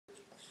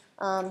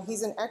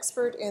He's an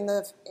expert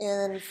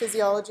in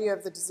physiology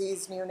of the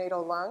diseased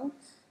neonatal lung,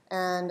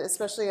 and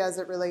especially as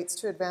it relates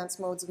to advanced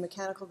modes of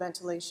mechanical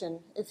ventilation.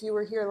 If you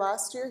were here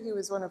last year, he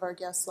was one of our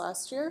guests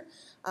last year,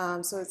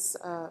 so it's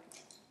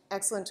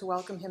excellent to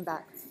welcome him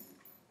back.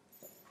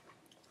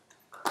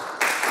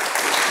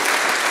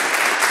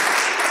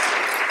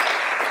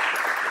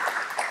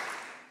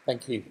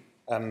 Thank you.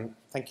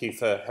 Thank you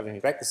for having me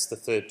back. This is the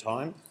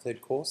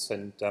third course,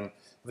 and I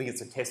think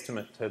it's a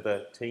testament to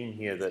the team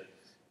here that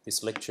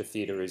this lecture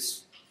theatre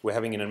we're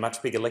having in a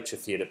much bigger lecture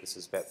theatre. This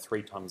is about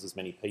 3 times as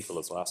many people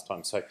as last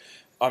time. So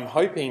I'm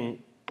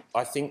hoping,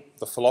 I think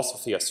the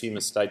philosophy I assume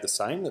has stayed the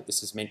same, that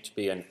this is meant to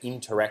be an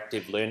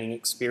interactive learning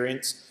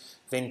experience.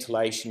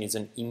 Ventilation is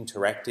an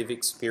interactive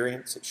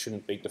experience. It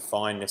shouldn't be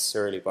defined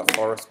necessarily by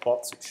forest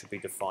plots. It should be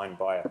defined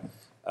by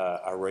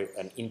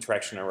an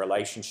interaction, a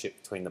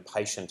relationship between the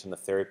patient and the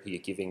therapy you're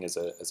giving as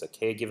a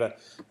caregiver.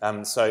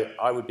 So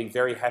I would be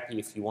very happy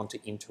if you want to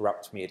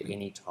interrupt me at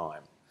any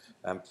time.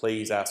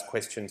 Please ask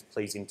questions,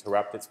 please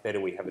interrupt. It's better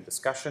we have a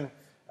discussion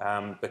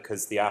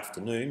because the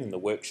afternoon and the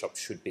workshop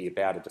should be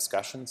about a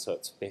discussion, so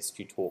it's best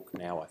you talk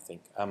now, I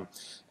think.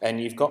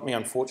 And you've got me,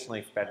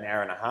 unfortunately, for about an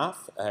hour and a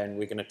half, and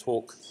we're going to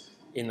talk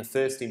in the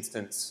first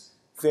instance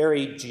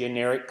very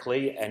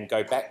generically and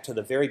go back to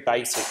the very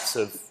basics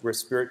of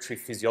respiratory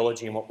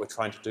physiology and what we're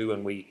trying to do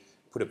when we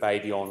put a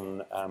baby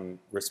on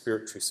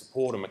respiratory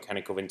support and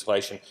mechanical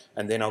ventilation,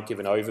 and then I'll give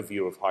an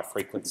overview of high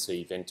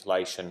frequency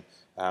ventilation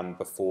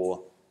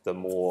before the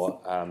more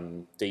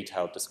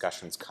detailed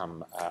discussions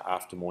come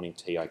after morning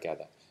tea, I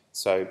gather.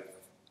 So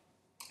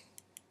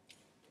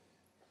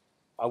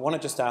I want to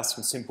just ask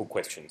some simple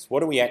questions.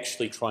 What are we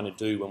actually trying to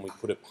do when we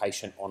put a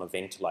patient on a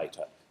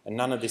ventilator? And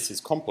none of this is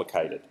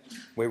complicated.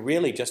 We're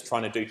really just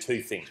trying to do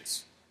 2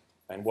 things.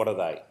 And what are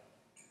they?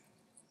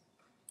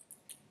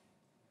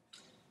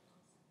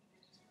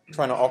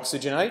 Trying to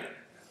oxygenate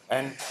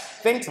and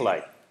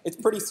ventilate. It's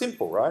pretty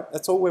simple, right?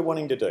 That's all we're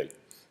wanting to do.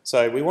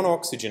 So we want to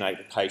oxygenate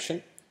the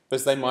patient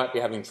because they might be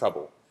having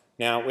trouble.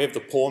 Now, we have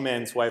the poor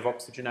man's way of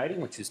oxygenating,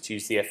 which is to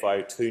use the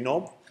FiO2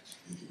 knob,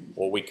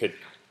 or we could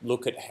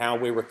look at how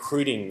we're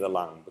recruiting the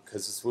lung,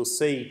 because as we'll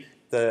see,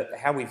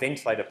 how we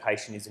ventilate a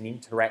patient is an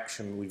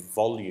interaction with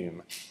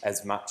volume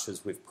as much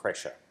as with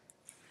pressure.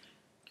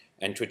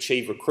 And to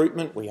achieve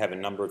recruitment, we have a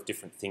number of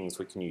different things.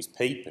 We can use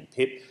PEEP and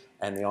PIP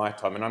and the I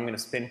time. And I'm going to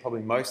spend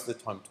probably most of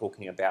the time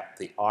talking about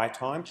the I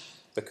time,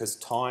 because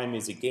time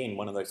is, again,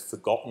 one of those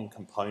forgotten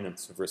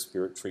components of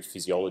respiratory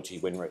physiology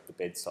when we're at the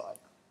bedside.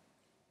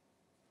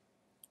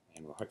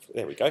 And hopefully,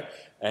 there we go.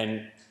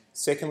 And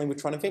secondly, we're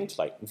trying to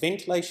ventilate.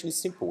 Ventilation is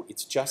simple.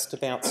 It's just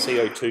about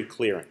CO2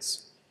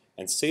 clearance.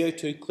 And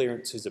CO2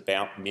 clearance is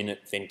about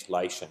minute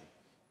ventilation.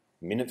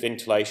 Minute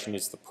ventilation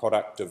is the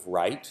product of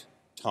rate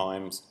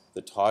times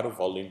the tidal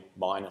volume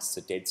minus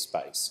the dead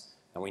space.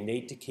 And we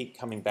need to keep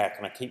coming back,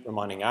 and I keep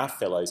reminding our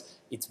fellows,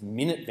 it's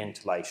minute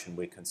ventilation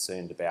we're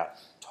concerned about.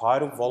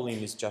 Tidal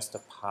volume is just a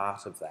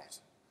part of that.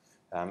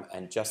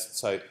 And just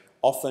so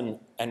often,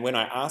 and when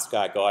I ask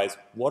our guys,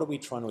 what are we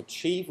trying to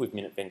achieve with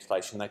minute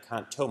ventilation, they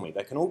can't tell me.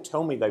 They can all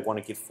tell me they want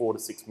to give 4 to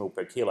 6 mil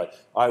per kilo.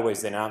 I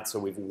always then answer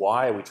with,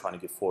 why are we trying to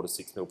give 4 to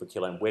 6 mil per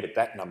kilo, and where did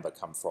that number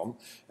come from?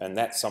 And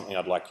that's something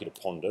I'd like you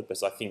to ponder,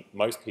 because I think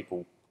most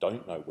people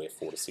don't know where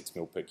 4 to 6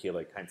 mil per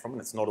kilo came from,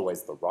 and it's not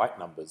always the right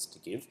numbers to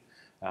give.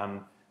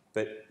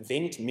 But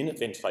minute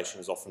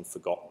ventilation is often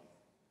forgotten.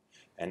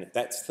 And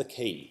that's the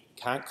key. You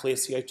can't clear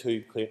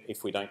CO2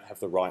 if we don't have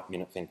the right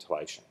minute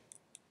ventilation.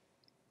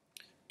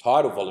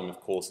 Tidal volume, of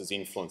course, is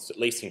influenced, at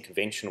least in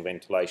conventional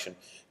ventilation,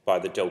 by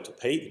the delta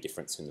P, the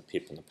difference in the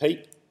PIP and the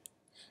PEEP,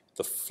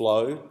 the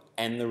flow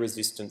and the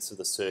resistance of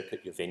the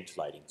circuit you're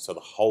ventilating, so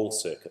the whole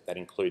circuit, that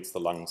includes the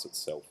lungs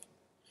itself,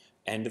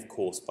 and of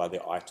course by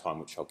the I time,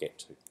 which I'll get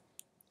to.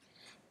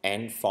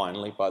 And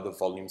finally, by the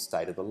volume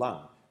state of the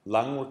lung.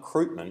 Lung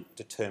recruitment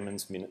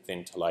determines minute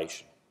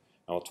ventilation.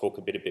 And I'll talk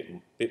a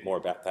bit more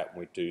about that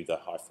when we do the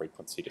high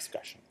frequency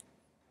discussion.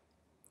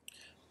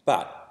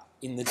 But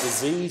in the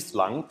diseased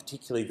lung,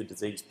 particularly the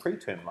diseased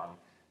preterm lung,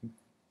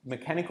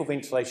 mechanical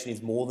ventilation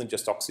is more than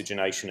just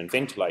oxygenation and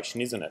ventilation,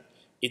 isn't it?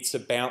 It's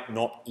about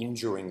not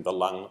injuring the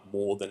lung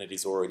more than it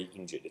is already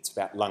injured. It's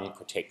about lung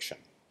protection.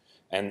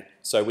 And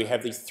so we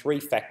have these 3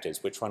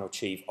 factors. We're trying to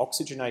achieve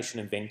oxygenation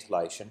and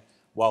ventilation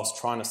whilst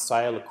trying to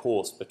sail a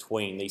course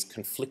between these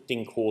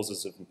conflicting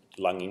causes of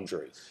lung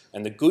injury.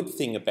 And the good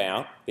thing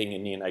about being a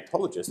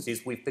neonatologist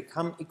is we've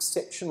become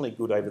exceptionally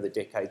good over the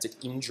decades at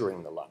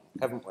injuring the lung,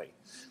 haven't we?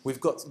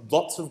 We've got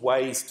lots of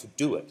ways to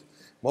do it.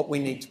 What we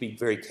need to be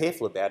very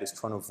careful about is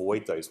trying to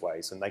avoid those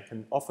ways, and they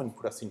can often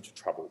put us into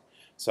trouble.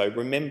 So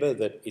remember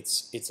that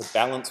it's a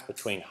balance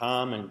between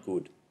harm and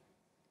good.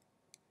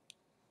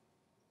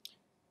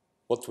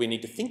 What do we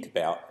need to think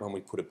about when we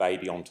put a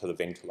baby onto the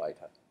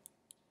ventilator?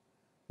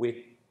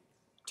 We're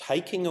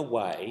taking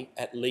away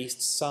at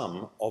least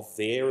some of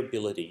their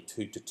ability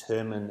to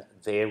determine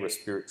their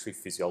respiratory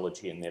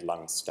physiology and their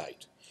lung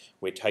state.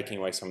 We're taking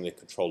away some of their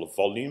control of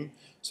volume,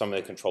 some of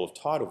their control of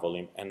tidal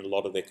volume, and a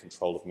lot of their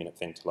control of minute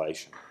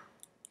ventilation.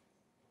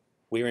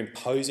 we're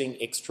imposing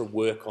extra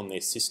work on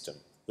their system.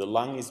 The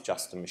lung is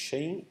just a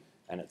machine,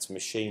 and it's a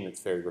machine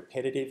that's very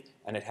repetitive,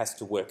 and it has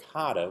to work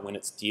harder when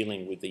it's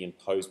dealing with the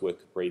imposed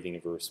work of breathing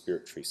of a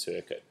respiratory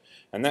circuit.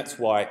 And that's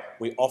why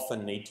we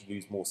often need to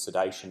use more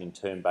sedation in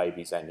term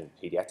babies and in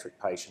paediatric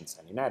patients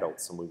and in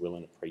adults than we will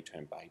in a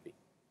preterm baby.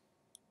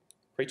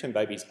 Preterm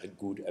babies are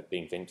good at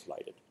being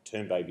ventilated.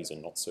 Term babies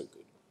are not so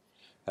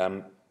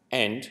good.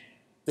 And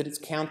that it's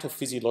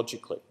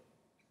counter-physiologically.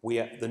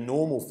 The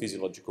normal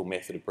physiological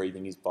method of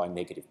breathing is by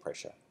negative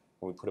pressure.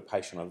 When we put a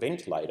patient on a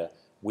ventilator,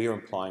 we're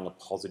applying a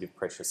positive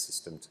pressure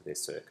system to their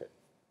circuit.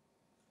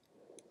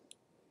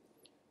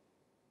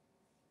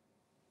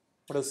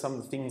 What are some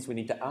of the things we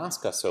need to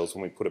ask ourselves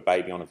when we put a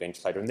baby on a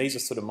ventilator? And these are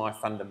sort of my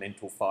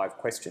fundamental 5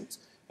 questions,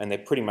 and they're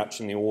pretty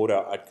much in the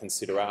order I'd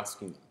consider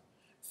asking them.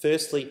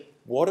 Firstly,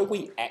 what are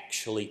we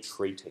actually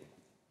treating?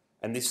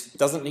 And this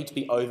doesn't need to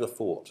be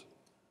overthought.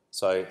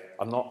 So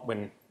I'm not,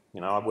 when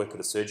I work at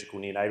a surgical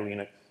neonatal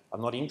unit,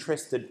 I'm not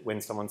interested when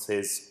someone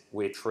says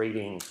we're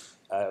treating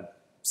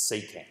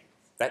CCAM.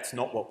 That's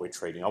not what we're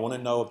treating. I want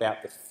to know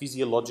about the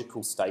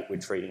physiological state we're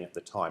treating at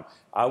the time.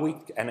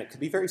 And it could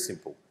be very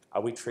simple.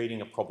 Are we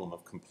treating a problem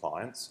of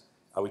compliance?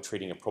 Are we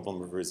treating a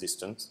problem of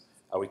resistance?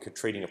 Are we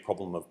treating a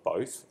problem of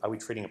both? Are we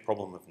treating a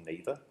problem of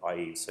neither,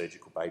 i.e. a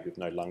surgical baby with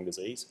no lung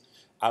disease?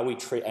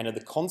 And are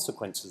the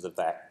consequences of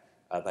that,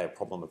 are they a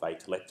problem of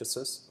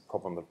atelectasis, a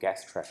problem of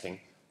gas trapping,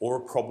 or a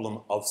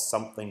problem of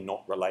something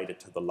not related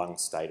to the lung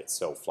state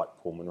itself, like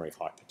pulmonary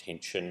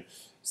hypertension,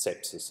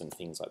 sepsis and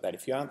things like that?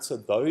 If you answer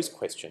those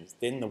questions,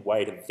 then the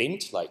way to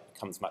ventilate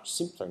becomes much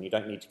simpler, and you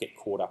don't need to get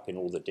caught up in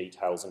all the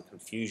details and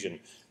confusion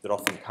that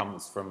often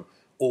comes from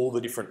all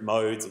the different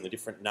modes and the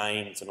different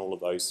names and all of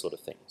those sort of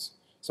things.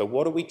 So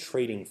what are we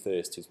treating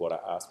first is what I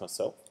ask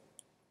myself.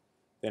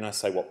 Then I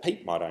say, what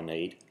PEEP might I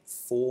need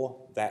for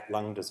that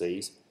lung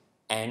disease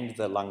and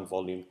the lung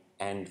volume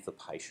and the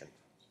patient?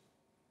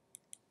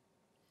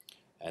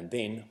 And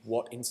then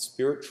what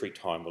inspiratory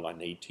time will I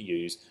need to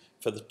use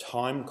for the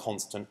time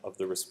constant of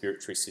the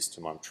respiratory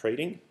system I'm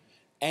treating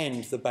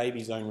and the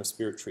baby's own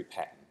respiratory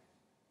pattern?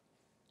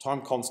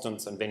 Time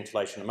constants and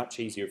ventilation are much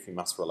easier if you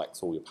must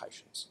relax all your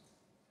patients,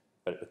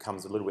 but it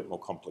becomes a little bit more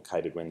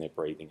complicated when they're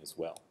breathing as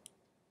well.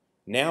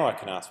 Now I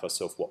can ask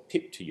myself what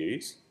PIP to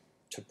use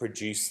to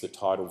produce the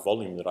tidal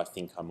volume that I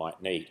think I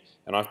might need.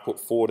 And I've put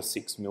 4 to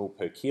 6 mil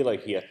per kilo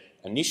here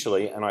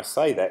initially, and I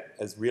say that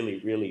as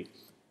really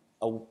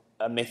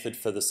a method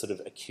for the sort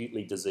of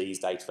acutely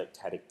diseased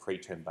atelectatic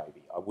preterm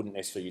baby. I wouldn't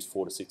necessarily use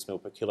 4 to 6 mil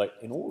per kilo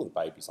in all of the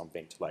babies I'm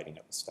ventilating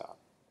at the start.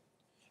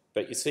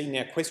 But you see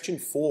now question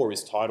 4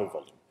 is tidal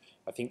volume.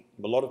 I think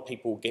a lot of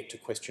people get to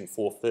question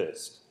 4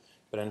 first,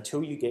 but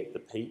until you get the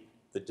PEEP,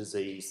 the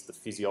disease, the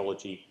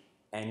physiology,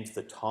 and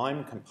the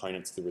time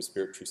components of the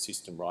respiratory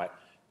system right,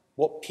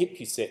 what PIP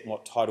you set and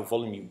what tidal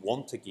volume you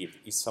want to give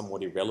is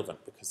somewhat irrelevant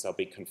because they'll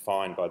be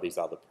confined by these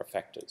other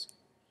factors.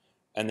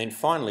 And then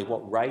finally,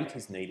 what rate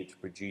is needed to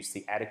produce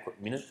the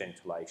adequate minute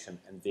ventilation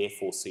and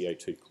therefore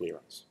CO2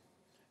 clearance.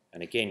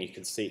 And again, you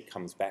can see it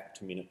comes back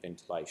to minute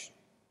ventilation.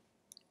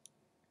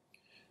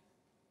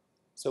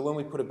 So when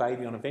we put a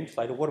baby on a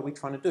ventilator, what are we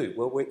trying to do?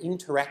 Well, we're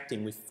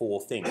interacting with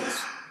 4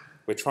 things.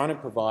 We're trying to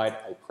provide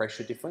a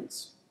pressure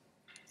difference.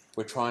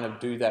 We're trying to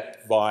do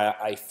that via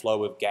a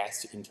flow of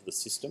gas into the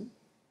system.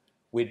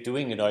 We're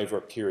doing it over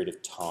a period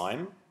of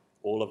time.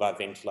 All of our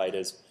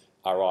ventilators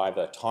are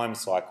either time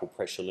cycle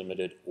pressure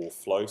limited or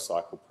flow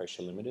cycle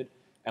pressure limited.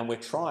 And we're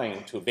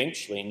trying to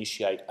eventually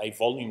initiate a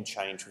volume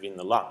change within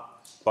the lung,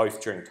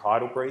 both during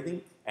tidal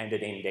breathing and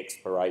at end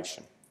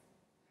expiration.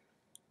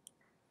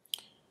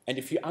 And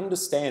if you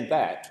understand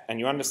that, and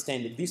you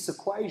understand this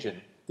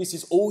equation, this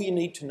is all you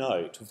need to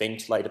know to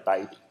ventilate a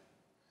baby.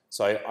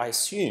 So I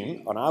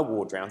assume on our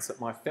ward rounds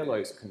that my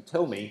fellows can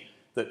tell me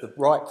that the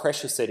right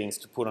pressure settings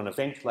to put on a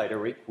ventilator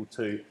are equal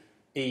to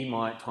E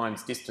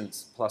times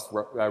distance plus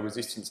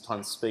resistance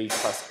times speed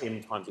plus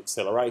M times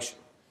acceleration.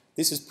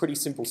 This is pretty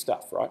simple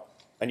stuff, right?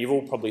 And you've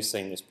all probably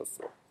seen this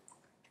before.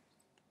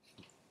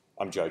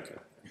 I'm joking.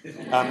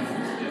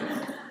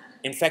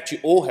 In fact, you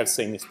all have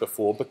seen this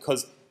before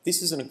because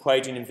this is an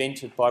equation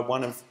invented by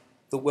one of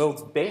the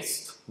world's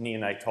best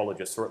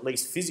neonatologists, or at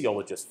least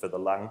physiologists for the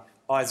lung,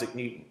 Isaac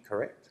Newton,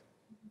 correct?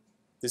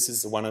 This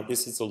is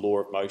the law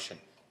of motion.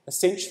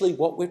 Essentially,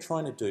 what we're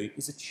trying to do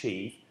is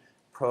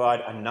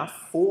provide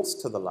enough force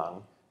to the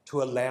lung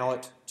to allow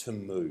it to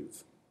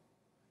move.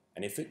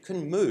 And if it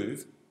can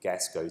move,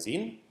 gas goes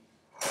in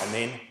and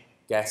then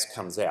gas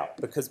comes out.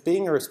 Because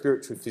being a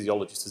respiratory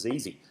physiologist is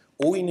easy.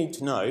 All you need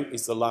to know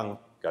is the lung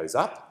goes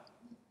up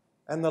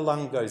and the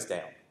lung goes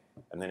down.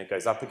 And then it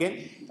goes up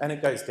again and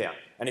it goes down.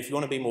 And if you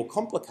want to be more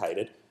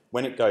complicated,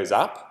 when it goes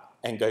up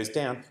and goes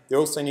down, there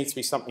also needs to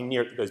be something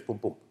near it that goes boom,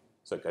 boom.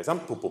 So it goes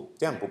up, boom, boom,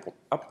 down, boom, boom,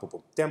 up, boom,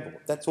 boom, down, boom,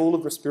 boom. That's all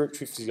of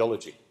respiratory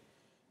physiology.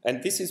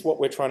 And this is what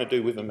we're trying to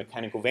do with a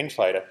mechanical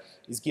ventilator,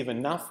 is give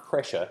enough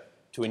pressure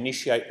to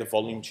initiate the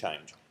volume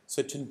change.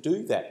 So to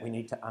do that, we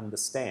need to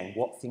understand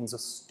what things are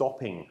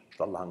stopping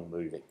the lung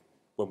moving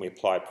when we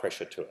apply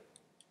pressure to it.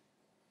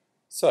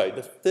 So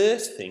the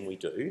first thing we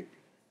do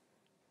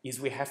is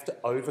we have to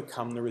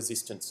overcome the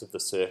resistance of the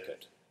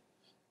circuit.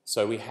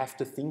 So we have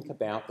to think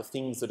about the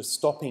things that are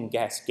stopping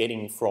gas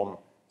getting from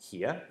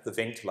here, the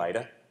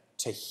ventilator,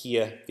 to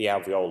here, the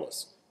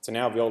alveolus. It's an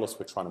alveolus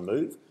we're trying to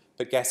move,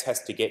 but gas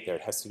has to get there.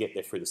 It has to get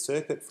there through the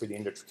circuit, through the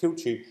endotracheal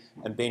tube,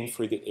 and then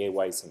through the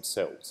airways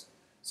themselves.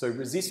 So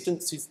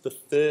resistance is the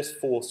first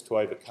force to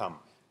overcome.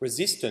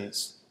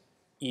 Resistance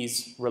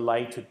is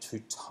related to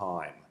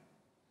time.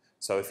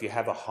 So if you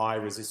have a high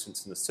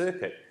resistance in the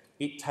circuit,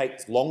 it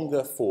takes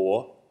longer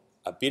for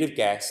a bit of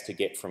gas to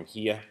get from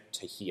here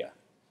to here.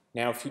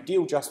 Now, if you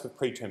deal just with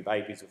preterm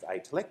babies with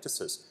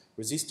atelectasis,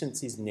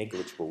 resistance is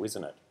negligible,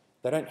 isn't it?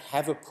 They don't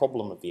have a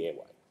problem of the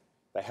airway.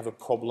 They have a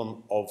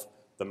problem of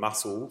the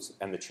muscles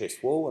and the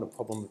chest wall and a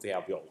problem with the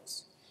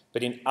alveolus.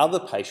 But in other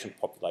patient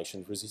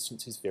populations,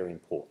 resistance is very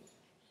important.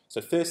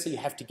 So firstly, you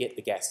have to get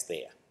the gas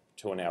there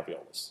to an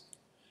alveolus.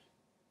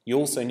 You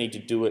also need to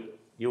do it,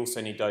 you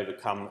also need to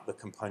overcome the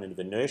component of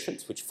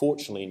inertiance, which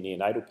fortunately in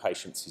neonatal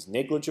patients is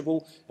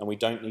negligible, and we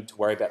don't need to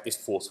worry about this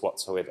force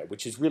whatsoever,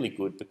 which is really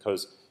good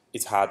because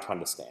it's hard to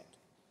understand.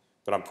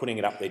 But I'm putting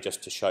it up there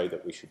just to show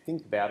that we should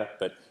think about it,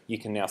 but you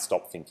can now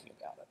stop thinking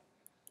about it.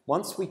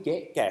 Once we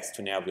get gas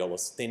to an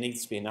alveolus, there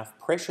needs to be enough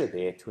pressure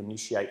there to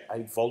initiate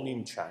a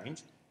volume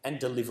change and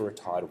deliver a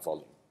tidal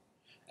volume.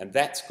 And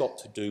that's got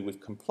to do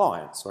with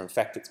compliance, or in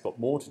fact it's got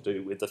more to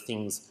do with the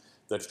things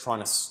that are trying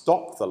to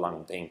stop the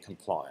lung being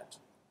compliant.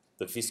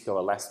 The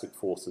viscoelastic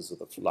forces of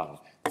the lung,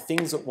 the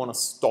things that want to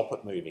stop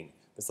it moving,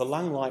 because the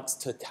lung likes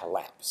to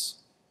collapse.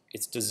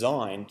 It's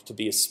designed to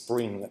be a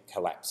spring that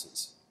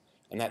collapses,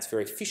 and that's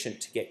very efficient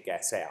to get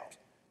gas out.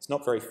 It's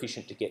not very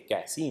efficient to get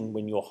gas in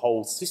when your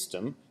whole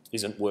system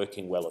isn't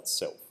working well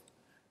itself.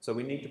 So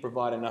we need to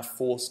provide enough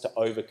force to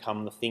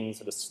overcome the things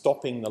that are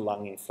stopping the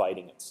lung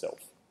inflating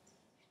itself.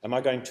 Am I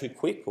going too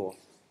quick or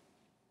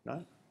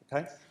no?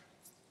 Okay.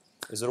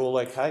 Is it all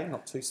okay?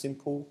 Not too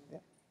simple? Yeah.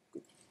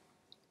 Good.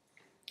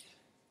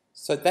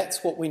 So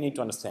that's what we need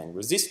to understand.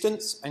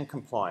 Resistance and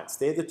compliance.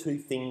 They're the two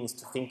things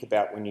to think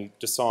about when you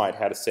decide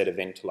how to set a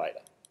ventilator.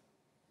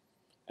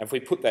 And if we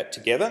put that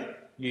together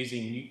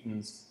using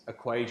Newton's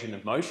equation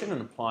of motion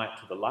and apply it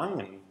to the lung,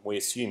 and we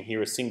assume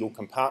here a single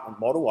compartment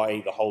model,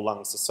 i.e. the whole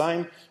lung's the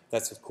same,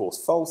 that's of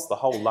course false. The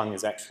whole lung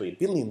is actually a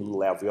billion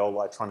little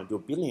alveoli trying to do a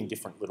billion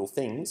different little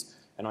things,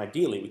 and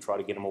ideally we try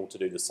to get them all to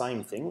do the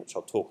same thing, which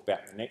I'll talk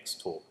about in the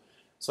next talk.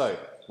 So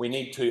we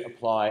need to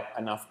apply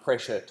enough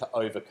pressure to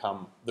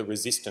overcome the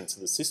resistance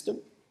of the system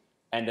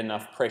and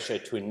enough pressure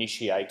to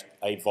initiate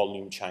a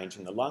volume change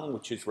in the lung,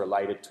 which is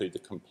related to the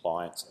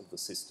compliance of the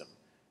system.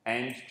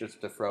 And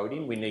just to throw it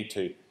in, we need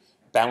to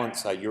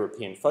balance our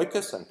European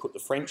focus and put the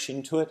French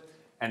into it,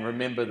 and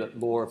remember that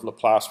law of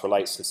Laplace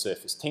relates to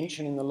surface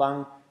tension in the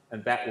lung,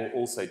 and that will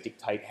also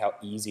dictate how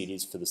easy it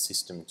is for the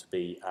system to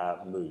be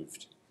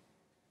moved.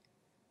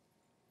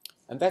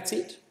 And that's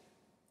it.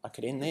 I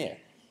could end there.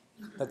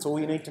 That's all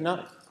you need to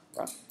know.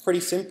 Right? Pretty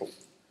simple.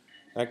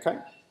 Okay?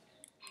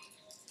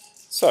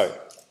 So,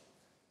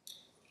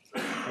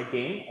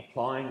 again,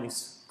 applying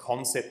this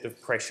concept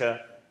of pressure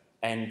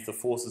and the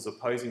forces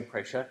opposing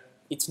pressure,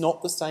 it's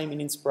not the same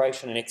in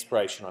inspiration and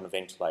expiration on a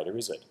ventilator,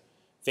 is it?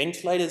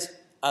 Ventilators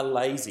are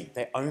lazy.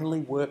 They only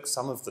work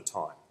some of the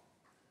time.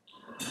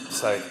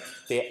 So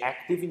they're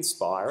active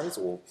inspirers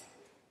or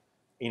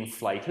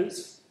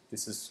inflators.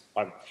 This is,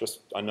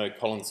 I know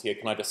Colin's here.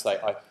 Can I just say,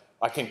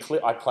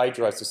 I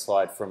plagiarised this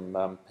slide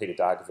from Peter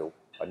Dargaville.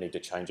 I need to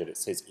change it. It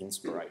says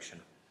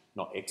inspiration,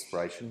 not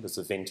expiration, because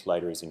the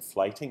ventilator is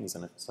inflating,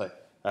 isn't it?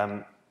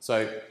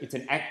 So it's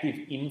an active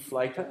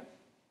inflator.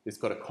 It's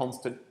got a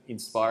constant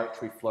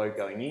inspiratory flow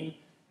going in,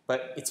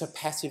 but it's a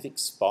passive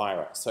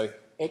expirer. So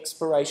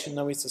expiration,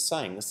 though, is the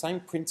same. The same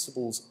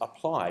principles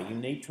apply. You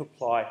need to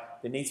apply,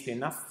 there needs to be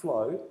enough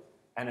flow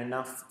and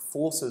enough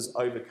forces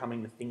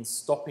overcoming the things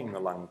stopping the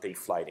lung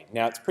deflating.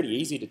 Now, it's pretty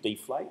easy to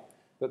deflate,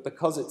 but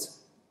because it's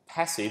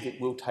passive,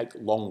 it will take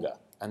longer,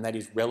 and that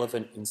is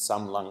relevant in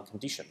some lung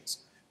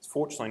conditions. It's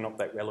fortunately not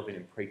that relevant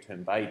in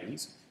preterm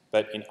babies,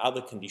 but in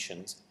other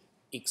conditions,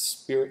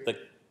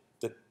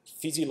 the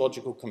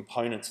physiological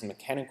components and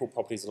mechanical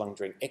properties of the lung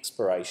during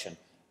expiration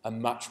are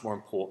much more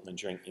important than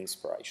during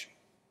inspiration.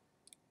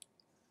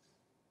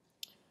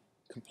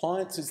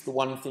 Compliance is the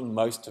one thing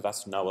most of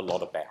us know a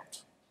lot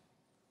about.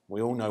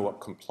 We all know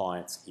what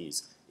compliance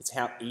is. It's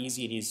how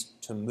easy it is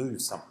to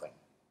move something.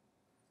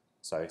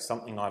 So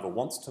something either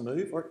wants to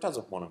move or it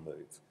doesn't want to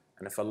move.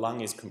 And if a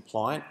lung is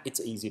compliant, it's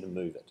easy to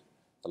move it.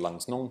 If the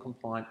lung's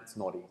non-compliant, it's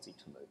not easy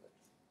to move it.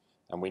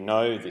 And we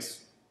know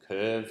this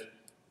curve,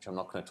 which I'm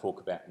not going to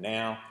talk about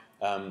now,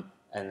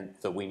 and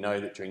that we know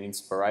that during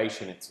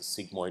inspiration it's a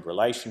sigmoid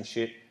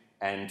relationship,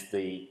 and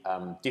the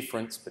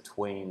difference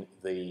between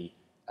the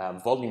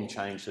volume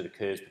change that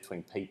occurs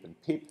between PEEP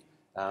and PIP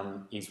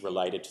is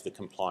related to the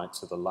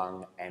compliance of the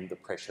lung and the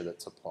pressure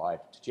that's applied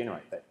to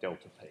generate that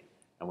delta P.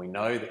 And we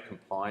know that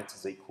compliance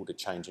is equal to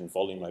change in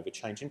volume over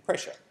change in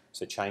pressure,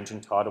 so change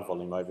in tidal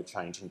volume over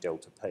change in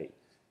delta P.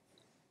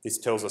 This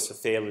tells us a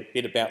fair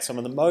bit about some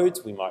of the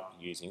modes we might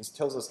be using. This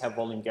tells us how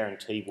volume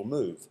guarantee will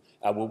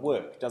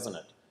work, doesn't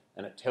it?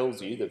 And it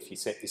tells you that if you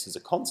set this as a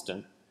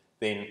constant,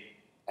 then,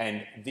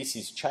 and this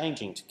is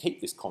changing to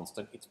keep this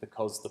constant, it's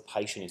because the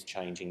patient is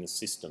changing the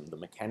system. The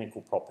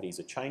mechanical properties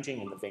are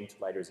changing and the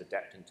ventilator is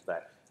adapting to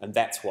that. And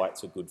that's why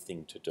it's a good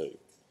thing to do.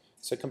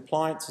 So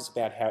compliance is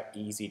about how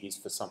easy it is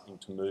for something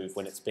to move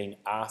when it's been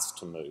asked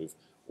to move,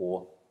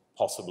 or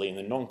possibly in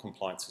the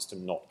non-compliant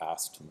system not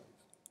asked to move.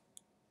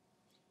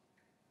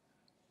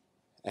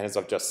 And as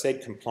I've just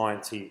said,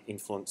 compliance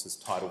influences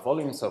tidal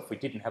volume. So if we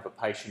didn't have a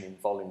patient in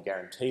volume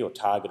guarantee or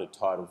targeted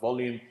tidal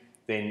volume,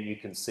 then you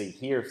can see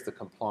here if the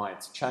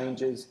compliance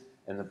changes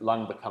and the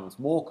lung becomes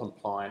more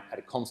compliant at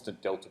a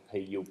constant delta P,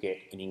 you'll get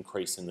an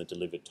increase in the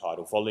delivered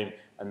tidal volume.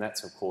 And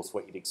that's, of course,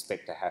 what you'd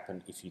expect to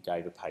happen if you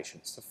gave a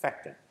patient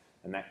surfactant.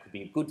 And that could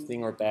be a good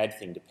thing or a bad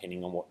thing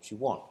depending on what you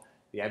want.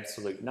 The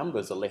absolute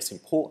numbers are less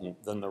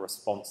important than the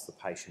response the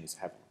patient is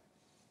having.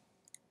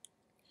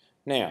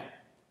 Now,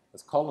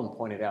 as Colin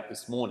pointed out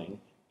this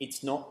morning,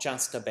 it's not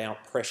just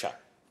about pressure.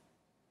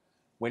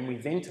 When we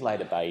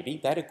ventilate a baby,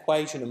 that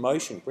equation of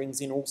motion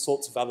brings in all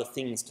sorts of other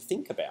things to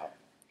think about.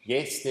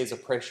 Yes, there's a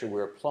pressure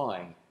we're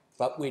applying,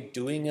 but we're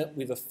doing it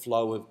with a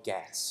flow of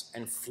gas.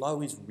 And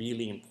flow is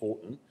really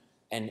important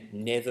and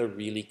never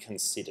really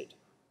considered.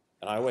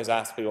 And I always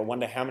ask people, I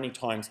wonder how many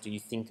times do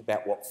you think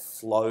about what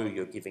flow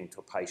you're giving to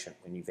a patient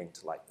when you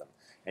ventilate them?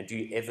 And do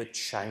you ever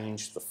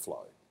change the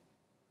flow?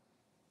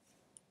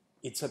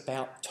 It's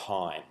about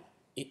time.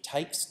 It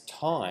takes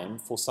time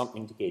for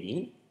something to get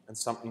in and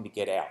something to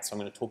get out. So I'm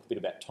going to talk a bit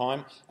about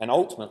time, and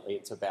ultimately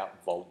it's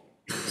about volume.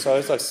 So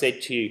as I've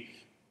said to you,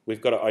 we've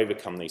got to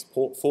overcome these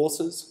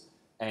forces,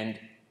 and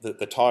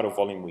the tidal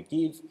volume we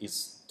give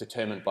is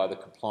determined by the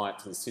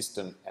compliance of the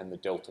system and the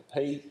delta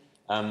P,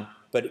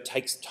 but it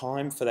takes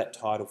time for that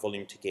tidal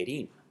volume to get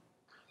in.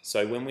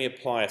 So when we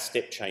apply a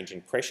step change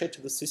in pressure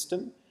to the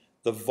system,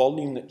 the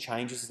volume that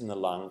changes in the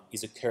lung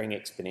is occurring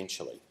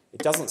exponentially. It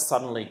doesn't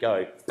suddenly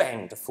go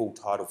bang to full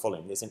tidal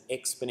volume. There's an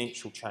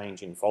exponential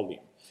change in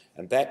volume.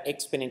 And that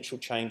exponential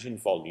change in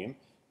volume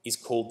is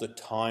called the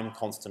time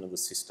constant of the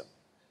system.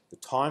 The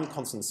time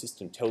constant of the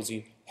system tells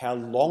you how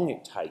long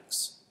it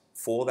takes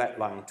for that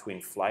lung to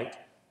inflate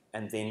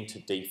and then to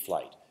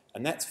deflate.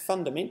 And that's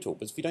fundamental,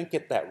 because if you don't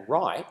get that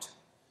right,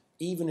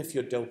 even if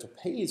your delta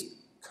P is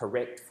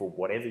correct for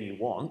whatever you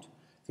want,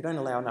 if you don't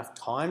allow enough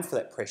time for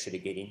that pressure to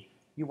get in,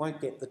 you won't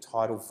get the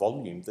tidal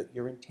volume that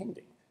you're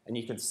intending. And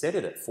you can set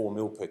it at 4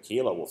 mil per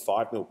kilo or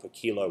 5 mil per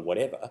kilo,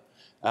 whatever.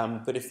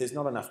 But if there's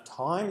not enough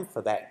time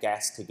for that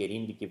gas to get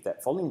in to give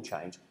that volume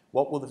change,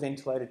 what will the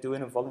ventilator do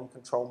in a volume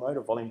control mode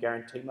or volume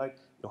guarantee mode?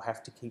 You'll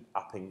have to keep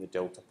upping the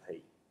delta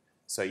P.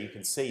 So you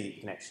can see that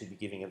you can actually be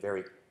giving a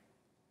very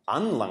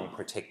unlung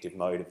protective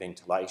mode of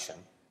ventilation,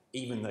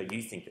 even though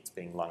you think it's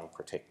being lung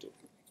protective.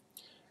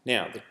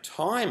 Now, the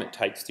time it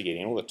takes to get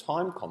in, or the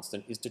time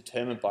constant, is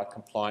determined by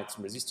compliance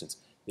and resistance.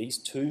 These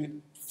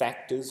two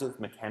factors of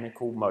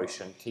mechanical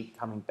motion keep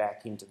coming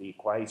back into the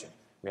equation.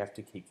 We have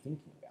to keep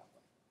thinking about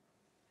them.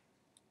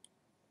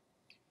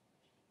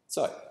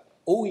 So,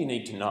 all you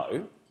need to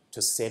know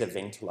to set a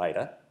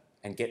ventilator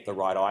and get the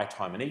right I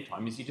time and E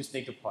time is you just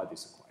need to apply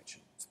this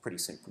equation. It's pretty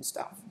simple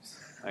stuff,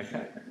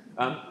 okay?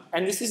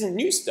 And this isn't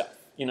new stuff.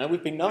 You know,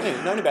 we've been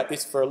known about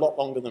this for a lot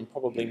longer than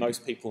probably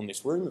most people in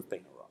this room have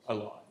been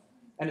alive.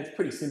 And it's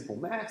pretty simple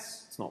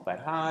maths, it's not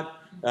that hard.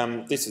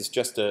 This is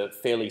just a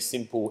fairly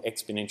simple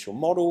exponential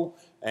model.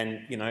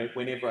 And, you know,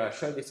 whenever I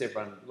show this,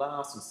 everyone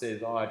laughs and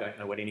says, oh, I don't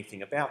know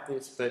anything about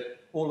this,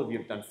 but all of you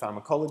have done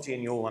pharmacology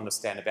and you all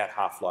understand about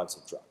half-lives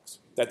of drugs.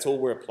 That's all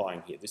we're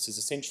applying here. This is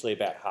essentially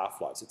about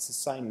half-lives. It's the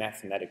same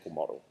mathematical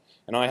model.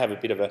 And I have a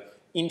bit of an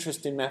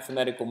interest in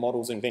mathematical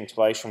models in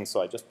ventilation,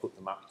 so I just put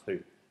them up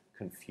to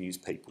confuse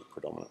people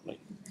predominantly.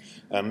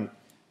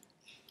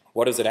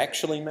 What does it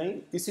actually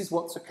mean? This is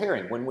what's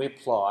occurring when we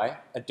apply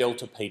a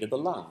delta P to the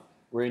lung.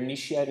 We're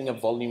initiating a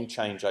volume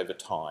change over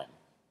time.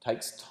 It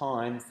takes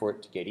time for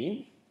it to get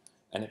in,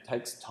 and it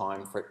takes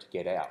time for it to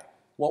get out.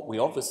 What we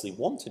obviously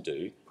want to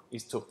do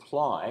is to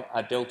apply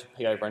our delta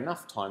P over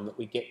enough time that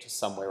we get to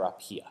somewhere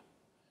up here.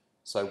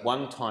 So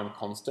one time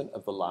constant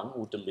of the lung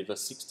will deliver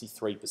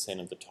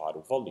 63% of the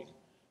tidal volume.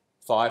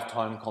 5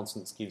 time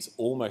constants gives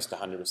almost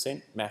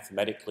 100%.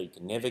 Mathematically, you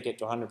can never get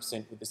to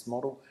 100% with this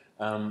model.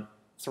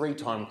 3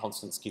 time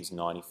constants gives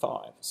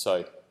 95.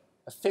 So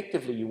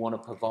effectively you want to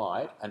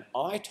provide an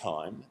I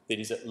time that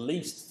is at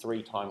least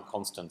 3 time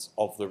constants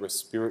of the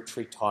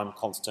respiratory time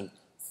constant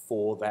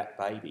for that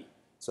baby.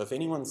 So if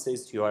anyone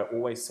says to you, I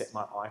always set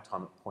my I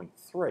time at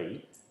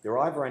 0.3, they're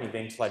either only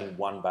ventilating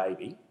one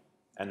baby,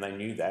 and they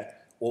knew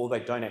that, or they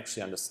don't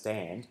actually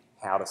understand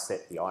how to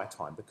set the I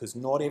time, because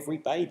not every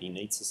baby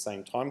needs the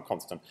same time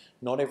constant.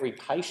 Not every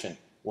patient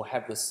will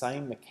have the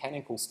same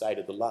mechanical state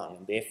of the lung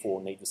and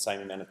therefore need the same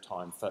amount of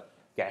time for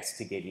gas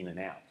to get in and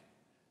out.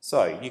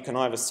 So you can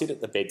either sit at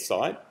the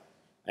bedside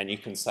and you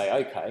can say,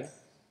 okay,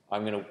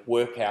 I'm going to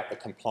work out the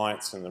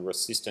compliance and the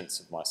resistance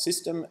of my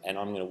system, and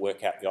I'm going to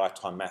work out the I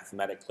time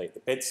mathematically at the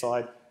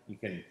bedside. You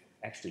can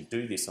actually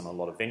do this on a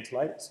lot of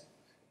ventilators,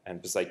 and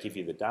because they give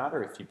you the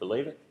data if you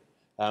believe it,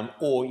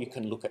 or you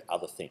can look at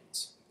other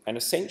things. And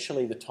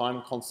essentially the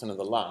time constant of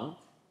the lung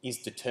is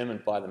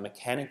determined by the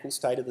mechanical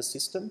state of the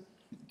system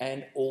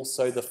and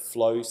also the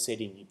flow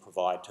setting you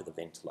provide to the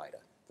ventilator,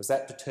 because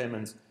that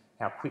determines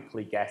how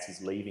quickly gas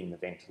is leaving the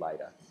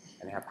ventilator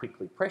and how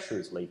quickly pressure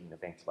is leaving the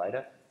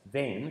ventilator.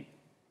 Then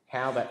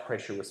how that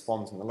pressure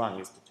responds in the lung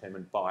is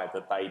determined by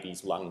the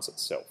baby's lungs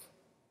itself.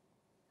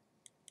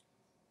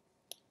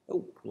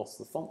 Oh, lost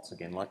the fonts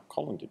again like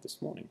Colin did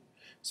this morning.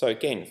 So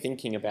again,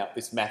 thinking about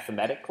this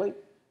mathematically,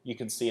 you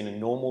can see in a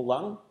normal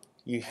lung,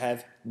 you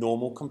have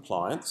normal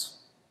compliance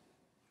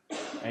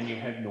and you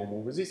have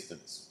normal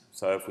resistance.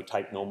 So if we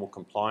take normal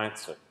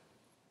compliance at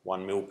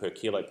 1 mil per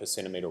kilo per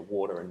centimetre of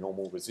water and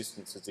normal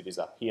resistance as it is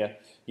up here,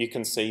 you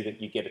can see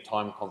that you get a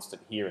time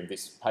constant here in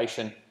this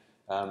patient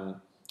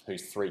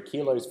who's 3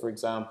 kilos, for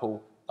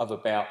example, of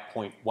about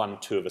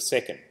 0.12 of a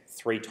second.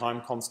 3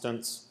 time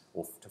constants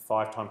or to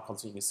 5 time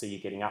constants, you can see you're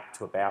getting up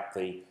to about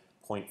the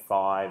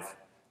 0.5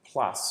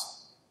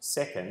 plus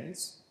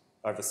seconds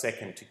of a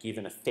second to give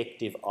an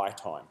effective I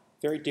time.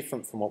 Very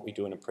different from what we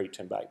do in a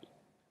preterm baby.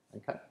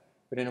 Okay?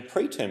 But in a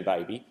preterm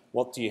baby,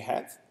 what do you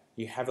have?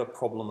 You have a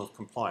problem of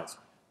compliance.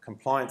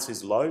 Compliance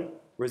is low,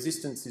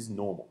 resistance is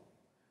normal.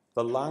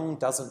 The lung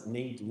doesn't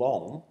need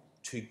long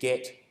to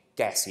get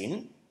gas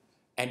in,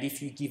 and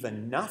if you give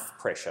enough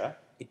pressure,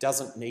 it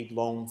doesn't need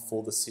long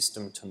for the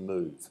system to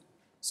move.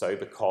 So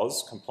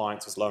because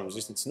compliance is low and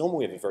resistance is normal,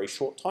 we have a very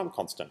short time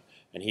constant.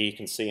 And here you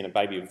can see in a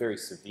baby with very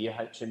severe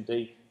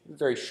HMD,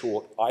 very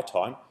short I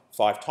time,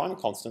 5 time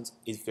constants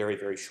is very,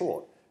 very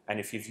short. And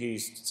if you've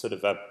used sort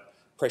of a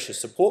pressure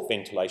support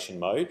ventilation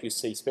mode, you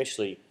see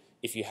especially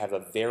if you have a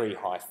very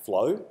high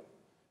flow,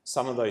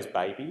 some of those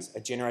babies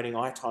are generating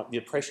I time, the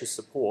pressure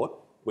support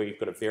where you've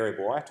got a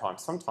variable I time,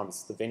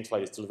 sometimes the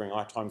ventilator is delivering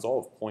I times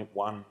of 0.1,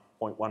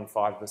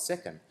 0.15 of a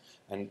second.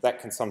 And that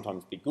can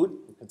sometimes be good,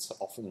 it can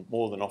often,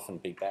 more than often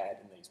be bad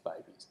in these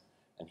babies.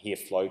 And here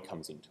flow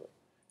comes into it.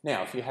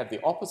 Now, if you have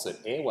the opposite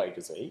airway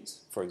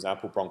disease, for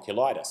example,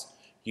 bronchiolitis,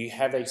 you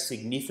have a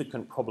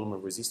significant problem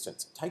of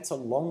resistance. It takes a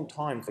long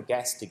time for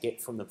gas to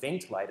get from the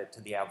ventilator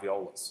to the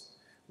alveolus.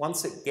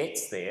 Once it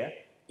gets there,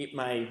 it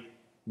may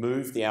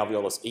move the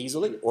alveolus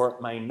easily or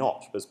it may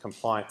not, because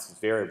compliance is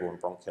variable in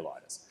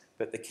bronchiolitis.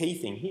 But the key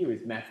thing here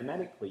is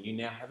mathematically you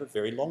now have a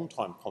very long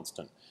time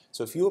constant.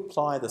 So if you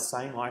apply the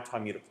same I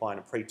time you'd apply in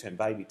a preterm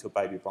baby to a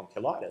baby with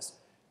bronchiolitis,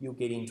 you'll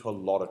get into a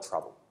lot of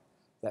trouble.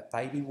 That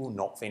baby will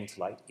not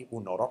ventilate, it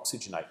will not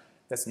oxygenate.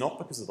 That's not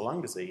because of the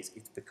lung disease,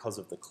 it's because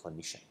of the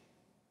clinician.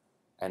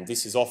 And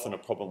this is often a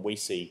problem we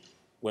see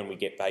when we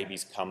get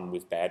babies come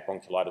with bad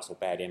bronchiolitis or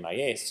bad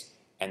MAS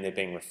and they're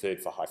being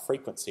referred for high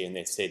frequency and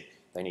they're said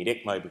they need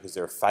ECMO because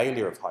they're a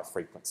failure of high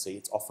frequency.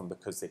 It's often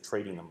because they're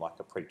treating them like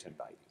a preterm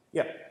baby.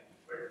 Yeah?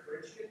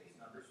 Where did you get these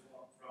numbers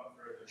from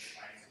for the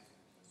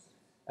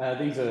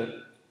sciences? These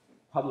are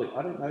public,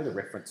 I don't know the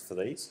reference for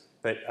these,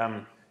 but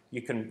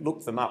you can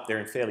look them up. They're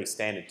in fairly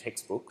standard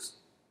textbooks.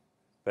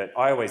 But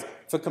I always,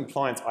 for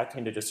compliance, I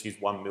tend to just use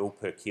 1 mil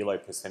per kilo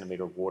per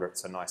centimetre of water.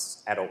 It's a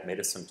nice adult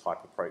medicine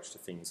type approach to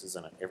things,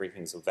 isn't it?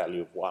 Everything's a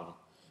value of 1.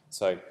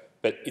 So,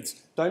 but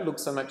don't look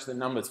so much at the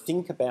numbers.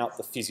 Think about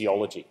the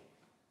physiology.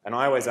 And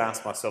I always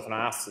ask myself, and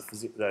I ask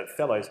the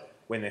fellows,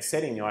 when they're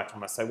setting the I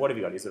time, I say, what have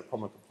you got? Is it a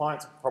problem of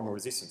compliance or a problem of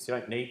resistance? You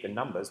don't need the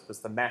numbers because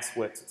the maths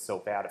works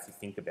itself out if you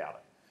think about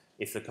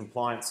it. If the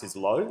compliance is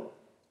low,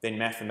 then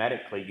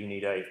mathematically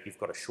you've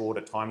got a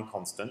shorter time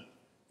constant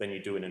than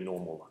you do in a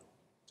normal lung.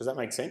 Does that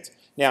make sense?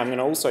 Now I'm going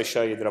to also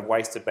show you that I've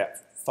wasted about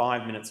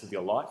 5 minutes of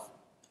your life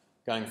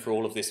going through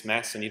all of this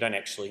maths and you don't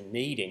actually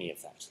need any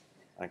of that,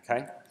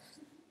 okay?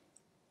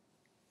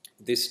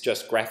 This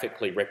just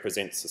graphically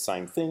represents the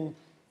same thing.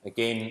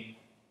 Again,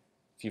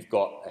 if you've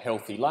got a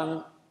healthy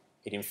lung,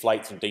 it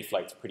inflates and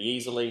deflates pretty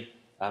easily.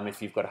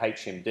 If you've got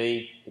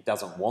HMD, it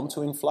doesn't want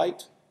to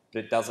inflate,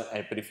 but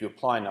if you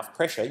apply enough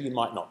pressure, you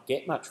might not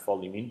get much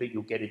volume in, but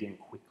you'll get it in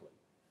quickly.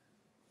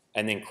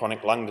 And then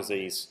chronic lung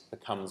disease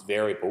becomes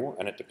variable,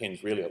 and it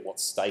depends really on what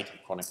state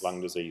of chronic lung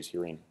disease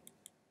you're in.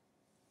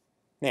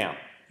 Now,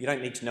 you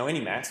don't need to know any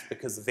maths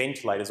because the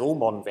ventilators, all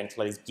modern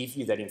ventilators, give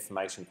you that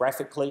information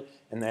graphically,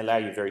 and they allow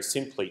you very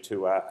simply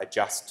to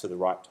adjust to the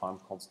right time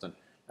constant.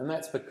 And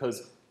that's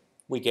because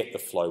we get the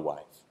flow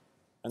wave.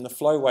 And the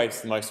flow wave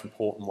is the most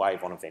important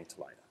wave on a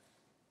ventilator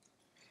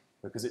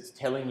because it's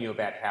telling you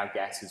about how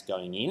gas is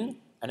going in,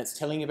 and it's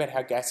telling you about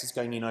how gas is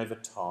going in over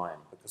time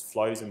because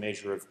flow is a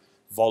measure of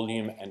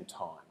volume and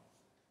time.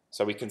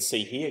 So we can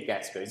see here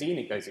gas goes in,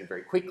 it goes in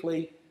very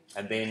quickly,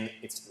 and then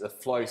the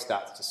flow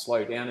starts to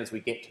slow down as we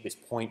get to this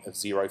point of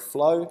zero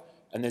flow,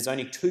 and there's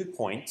only 2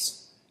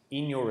 points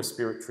in your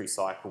respiratory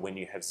cycle when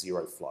you have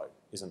zero flow,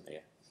 isn't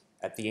there?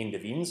 At the end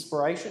of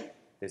inspiration,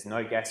 there's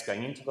no gas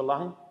going into the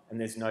lung, and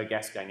there's no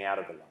gas going out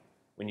of the lung.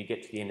 When you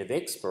get to the end of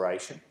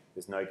expiration,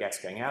 there's no gas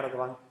going out of the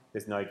lung,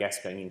 there's no gas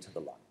going into the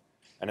lung.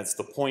 And it's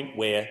the point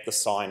where the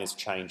sign is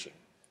changing.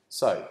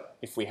 So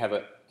if we have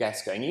a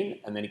gas going in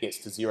and then it gets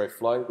to zero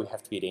flow, we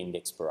have to be at end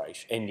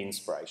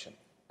inspiration,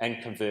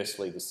 and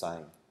conversely the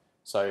same.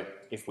 So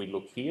if we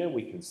look here,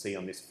 we can see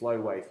on this flow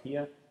wave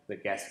here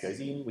that gas goes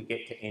in, we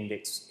get to end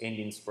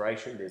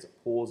inspiration, there's a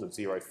pause of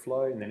zero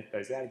flow, and then it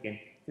goes out again,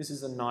 this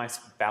is a nice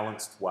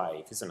balanced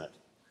wave, isn't it?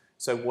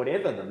 So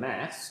whatever the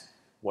mass,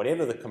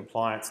 whatever the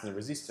compliance and the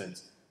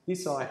resistance,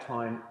 this I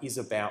time is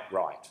about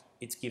right.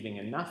 It's giving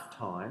enough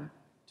time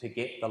to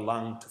get the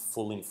lung to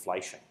full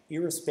inflation.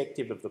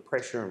 Irrespective of the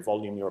pressure and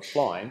volume you're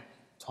applying,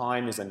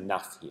 time is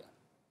enough here.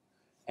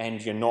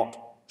 And you're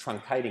not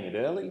truncating it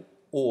early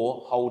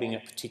or holding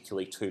it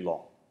particularly too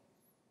long.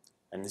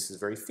 And this is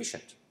very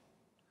efficient.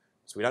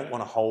 So we don't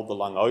want to hold the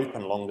lung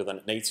open longer than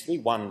it needs to be.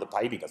 One, the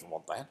baby doesn't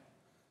want that.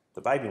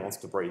 The baby wants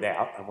to breathe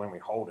out, and when we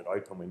hold it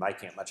open, we're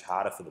making it much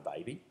harder for the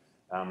baby.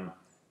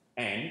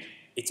 And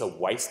it's a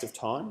waste of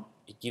time.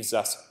 It gives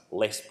us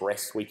less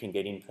breaths we can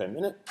get in per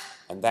minute,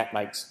 and that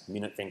makes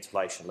minute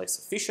ventilation less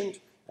efficient.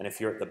 And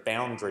if you're at the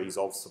boundaries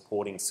of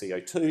supporting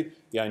CO2,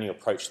 the only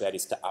approach to that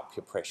is to up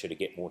your pressure to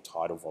get more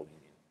tidal volume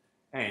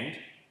in. And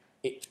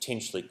it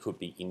potentially could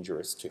be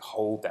injurious to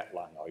hold that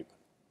lung open.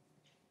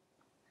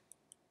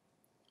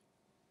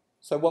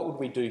 So what would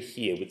we do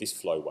here with this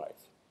flow wave?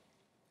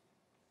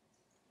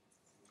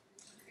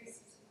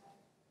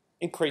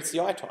 Increase the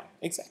I time,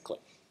 exactly.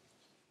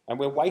 And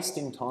we're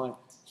wasting time.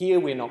 Here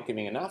we're not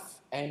giving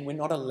enough, and we're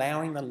not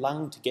allowing the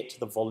lung to get to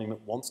the volume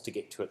it wants to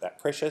get to at that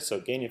pressure. So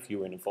again, if you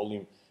were in a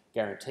volume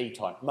guarantee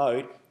type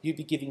mode, you'd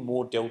be giving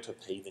more delta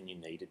P than you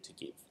needed to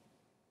give.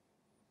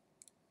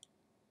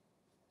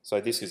 So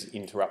this is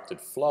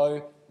interrupted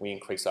flow. We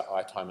increase our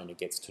I time and it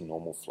gets to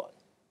normal flow.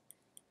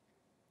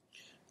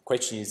 The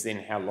question is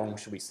then, how long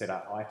should we set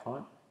our I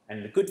time?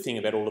 And the good thing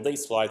about all of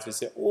these slides is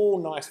they're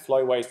all nice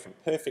flow waves from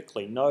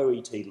perfectly no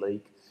ET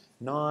leak,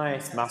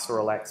 nice muscle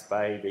relaxed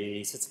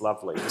babies. It's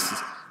lovely.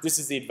 This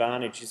is the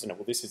advantage, isn't it?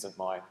 Well, this isn't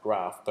my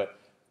graph, but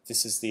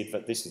this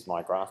is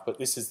my graph, but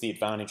this is the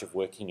advantage of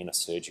working in a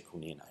surgical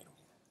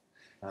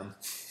neonatal.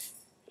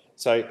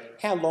 So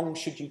how long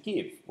should you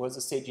give? Well, as I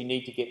said, you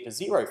need to get to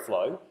zero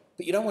flow,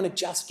 but you don't want to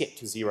just get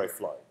to zero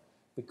flow,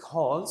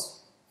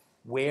 because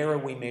where are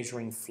we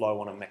measuring flow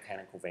on a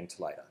mechanical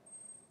ventilator?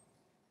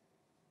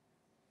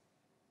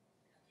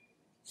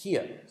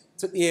 Here.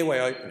 It's at the airway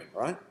opening,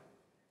 right?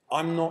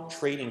 I'm not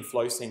treating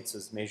flow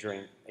sensors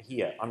measuring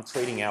here. I'm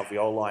treating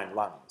alveoli and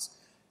lungs.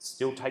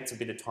 Still takes a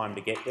bit of time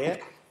to get there,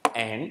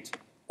 and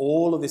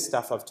all of this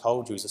stuff I've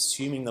told you is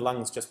assuming the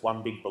lung is just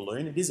one big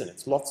balloon. It isn't.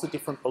 It's lots of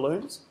different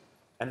balloons,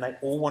 and they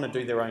all want to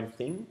do their own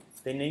thing.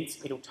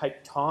 It'll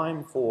take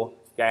time for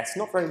gas,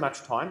 not very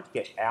much time, to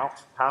get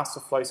out past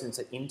the flow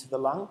sensor into the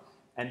lung,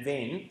 and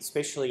then,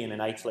 especially in an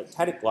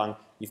atelectatic lung,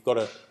 you've got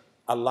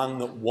a lung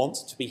that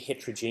wants to be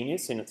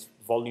heterogeneous in its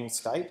volume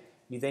state.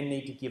 You then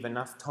need to give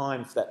enough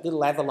time for that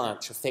little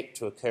avalanche effect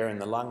to occur in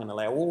the lung and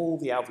allow all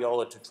the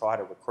alveoli to try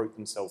to recruit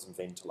themselves and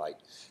ventilate.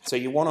 So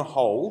you want to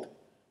hold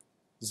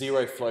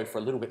zero flow for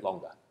a little bit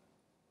longer,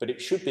 but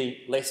it should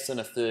be less than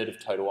a third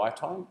of total I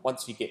time.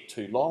 Once you get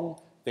too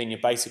long, then you're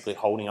basically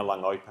holding a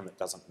lung open that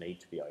doesn't need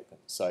to be open.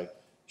 So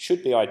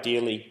should be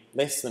ideally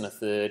less than a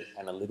third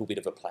and a little bit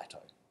of a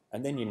plateau.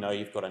 And then you know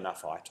you've got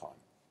enough I time.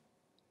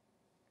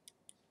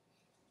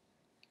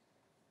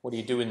 What do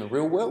you do in the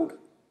real world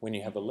when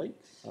you have a leak?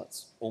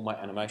 All my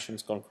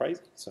animation's gone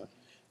crazy.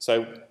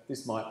 So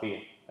this might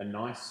be a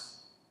nice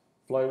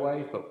flow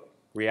wave, but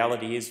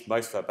reality is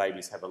most of our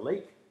babies have a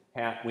leak.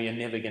 We are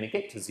never going to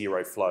get to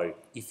zero flow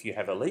if you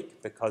have a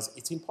leak, because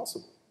it's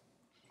impossible.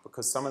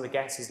 Because some of the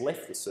gas has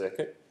left the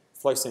circuit,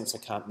 flow sensor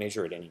can't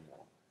measure it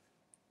anymore.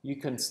 You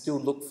can still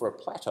look for a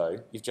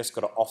plateau, you've just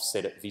got to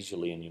offset it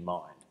visually in your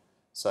mind.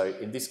 So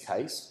in this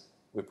case,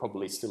 we're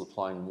probably still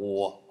applying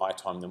more I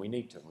time than we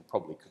need to, and we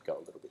probably could go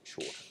a little bit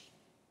shorter.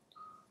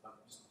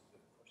 Just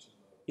a question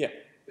about, yeah.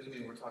 Because I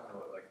mean, we're talking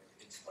about like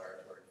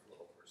inspiratory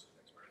flow versus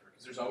expiratory,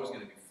 because there's always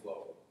going to be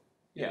flow.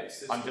 Yeah,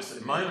 I'm just at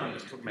the moment, I'm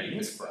just talking about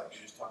inspiratory.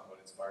 You're just talking about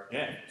inspiratory.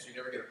 Yeah. So you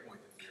never get a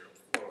point of zero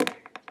flow,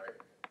 right?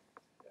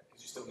 Yeah,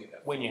 because you still need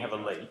that. When you have a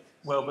leak,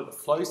 well, but the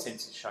flow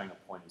sensor is showing a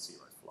point of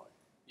zero flow,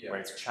 yeah, where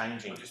it's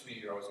changing. It just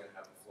means you're always going to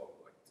have a flow,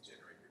 like to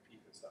generate your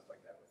peak and stuff like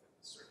that within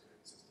the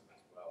circulating system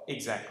as well.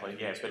 Exactly,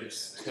 yes, but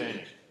it's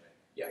turning.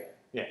 Yeah.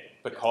 Yeah,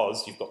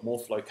 because you've got more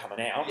flow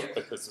coming out, yes.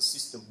 because the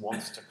system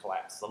wants to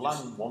collapse. The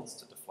lung wants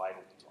to deflate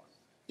all the time.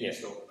 Yeah.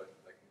 So, but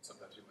like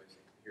sometimes you might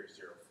think, here's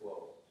zero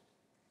flow.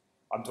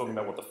 I'm talking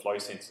about what the flow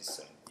sensor's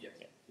saying. Yes.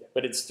 Yeah. Yeah.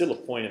 But it's still a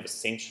point of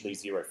essentially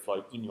zero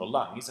flow in your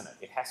lung, isn't it?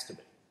 It has to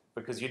be,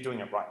 because you're doing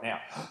it right now.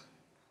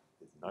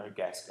 There's no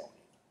gas going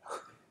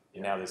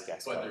in. Now there's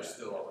gas going in. But there's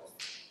still always,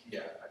 I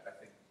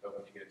think, but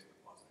when you get into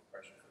the constant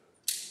pressure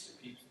for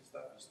the peeps and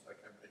stuff, just like,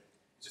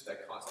 it's just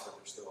that constant, but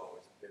there's still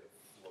always a bit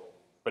of flow.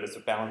 But it's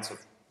a balance of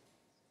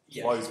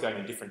flows going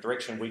in different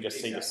direction. We just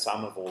see the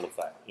sum of all of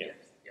that. Yeah.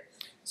 Yes.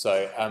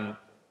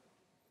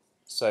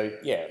 So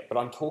yeah, but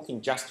I'm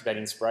talking just about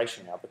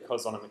inspiration now,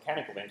 because on a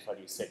mechanical ventilator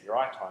you set your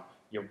I time.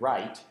 Your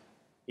rate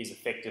is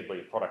effectively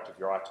a product of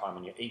your I time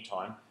and your E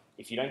time.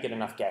 If you don't get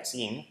enough gas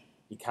in,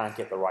 you can't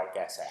get the right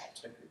gas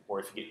out. Or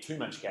if you get too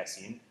much gas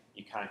in,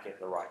 you can't get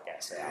the right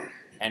gas out.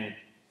 And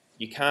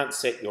you can't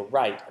set your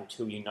rate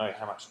until you know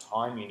how much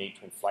time you need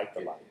to inflate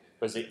the lung,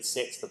 because it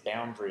sets the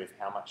boundary of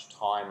how much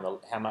time,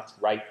 how much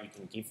rate you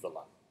can give the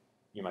lung.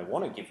 You may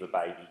want to give the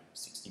baby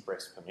 60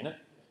 breaths per minute,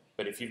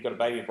 But if you've got a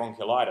baby with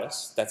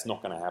bronchiolitis, that's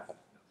not going to happen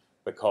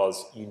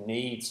because you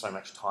need so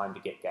much time to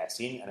get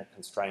gas in and it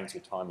constrains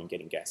your time in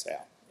getting gas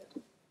out.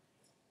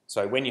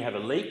 So when you have a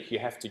leak, you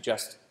have to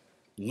just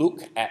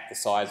look at the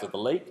size of the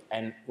leak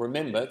and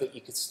remember that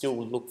you could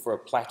still look for a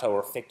plateau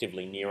or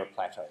effectively near a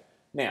plateau.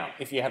 Now,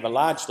 if you have a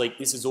large leak,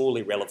 this is all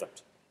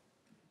irrelevant.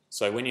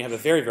 So when you have a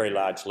very, very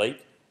large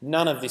leak,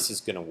 none of this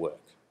is going to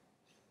work.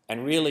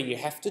 And really, you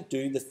have to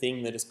do the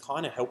thing that has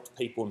kind of helped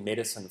people in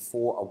medicine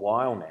for a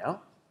while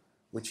now,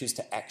 which is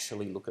to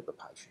actually look at the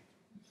patient.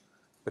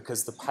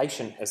 Because the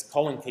patient, as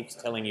Colin keeps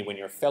telling you when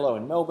you're a fellow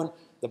in Melbourne,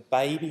 the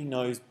baby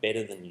knows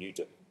better than you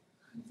do.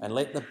 And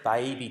let the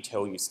baby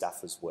tell you stuff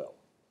as well.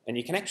 And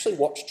you can actually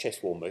watch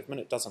chest wall movement.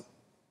 It doesn't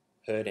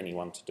hurt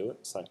anyone to do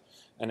it,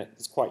 and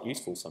it's quite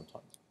useful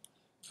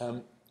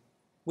sometimes.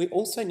 We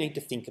also need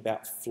to think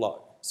about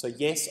flow. So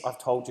yes, I've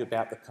told you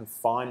about the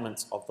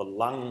confinements of the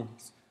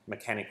lungs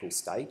mechanical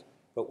state,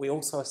 but we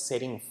also are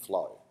setting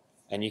flow.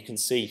 And you can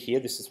see here,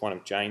 this is one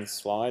of Jane's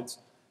slides.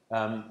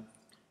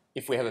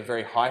 If we have a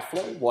very high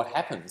flow, what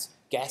happens?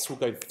 Gas will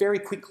go very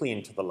quickly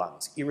into the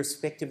lungs.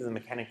 Irrespective of the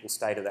mechanical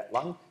state of that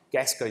lung,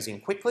 gas goes in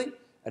quickly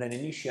and it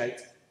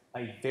initiates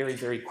a very,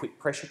 very quick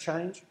pressure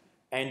change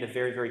and a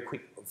very, very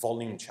quick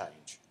volume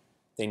change.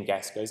 Then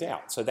gas goes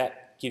out. So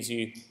that gives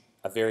you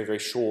a very, very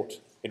short,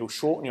 it'll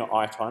shorten your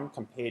I time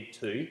compared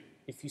to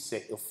if you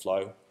set your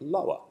flow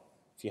lower.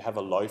 If you have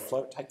a low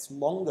flow, it takes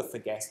longer for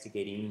gas to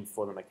get in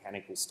for the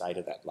mechanical state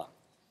of that lung.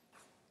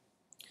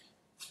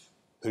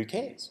 Who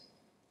cares?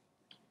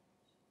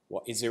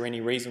 Is there any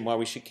reason why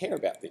we should care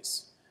about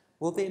this?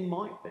 Well, there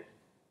might be,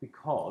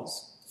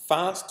 because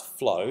fast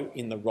flow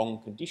in the wrong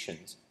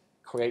conditions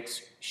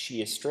creates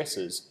shear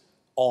stresses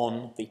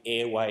on the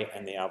airway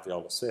and the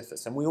alveolar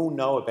surface. And we all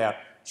know about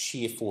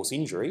shear force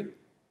injury,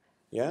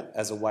 yeah,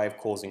 as a way of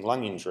causing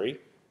lung injury.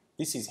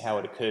 This is how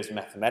it occurs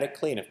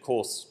mathematically, and of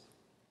course,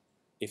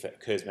 if it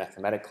occurs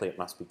mathematically, it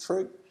must be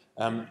true.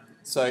 But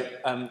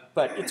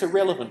it's a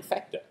relevant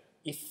factor.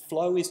 If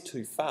flow is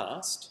too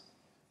fast,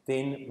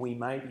 then we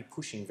may be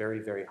pushing very,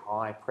 very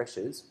high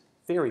pressures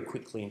very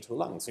quickly into the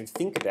lungs. And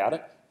think about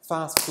it,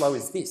 fast flow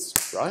is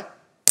this, right?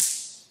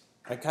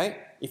 Okay,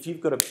 if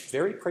you've got a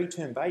very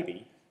preterm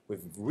baby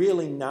with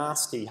really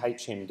nasty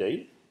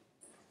HMD,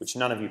 which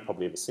none of you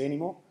probably ever see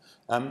anymore,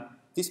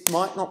 this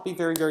might not be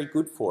very, very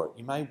good for it.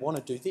 You may want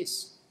to do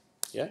this,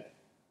 yeah?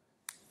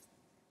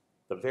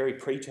 The very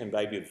preterm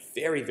baby with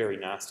very, very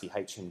nasty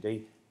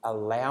HMD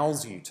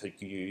allows you to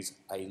use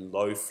a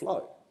low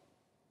flow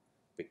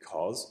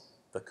because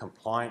the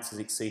compliance is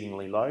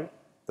exceedingly low,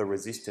 the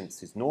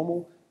resistance is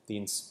normal, the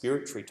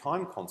inspiratory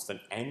time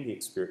constant and the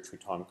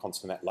expiratory time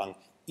constant of that lung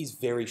is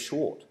very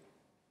short.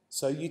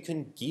 So you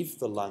can give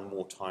the lung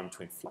more time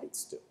to inflate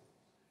still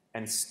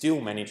and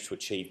still manage to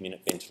achieve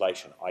minute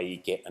ventilation, i.e.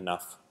 get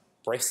enough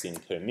breaths in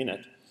per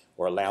minute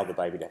or allow the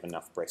baby to have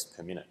enough breaths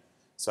per minute.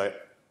 So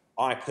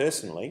I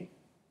personally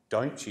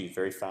don't use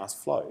very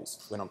fast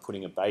flows when I'm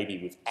putting a baby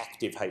with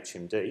active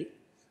HMD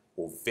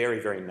or very,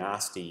 very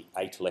nasty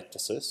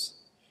atelectasis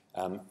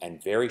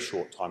and very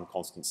short time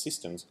constant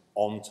systems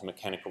onto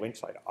mechanical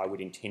ventilator. I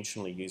would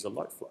intentionally use a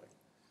low flow.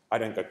 I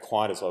don't go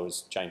quite as low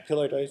as Jane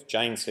Pillow does.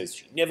 Jane says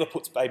she never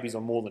puts babies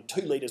on more than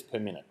 2 litres per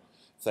minute.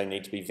 So they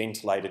need to be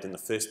ventilated in the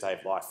first day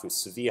of life with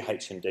severe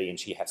HMD and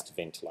she has to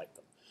ventilate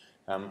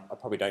them. I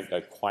probably don't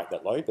go quite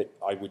that low, but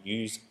I would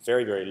use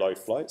very, very low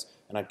flows,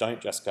 and I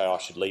don't just go, I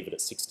should leave it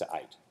at 6 to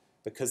 8,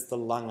 because the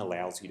lung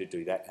allows you to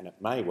do that and it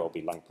may well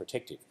be lung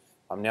protective.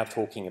 I'm now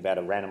talking about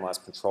a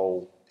randomised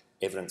control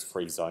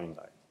evidence-free zone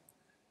though.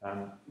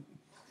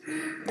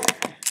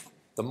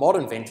 The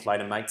modern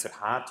ventilator makes it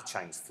hard to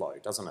change flow,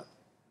 doesn't it?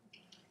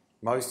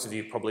 Most of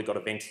you probably got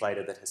a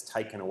ventilator that has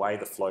taken away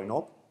the flow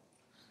knob.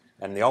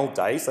 And in the old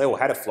days, they all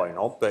had a flow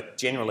knob, but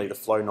generally the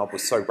flow knob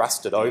was so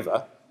rusted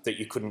over that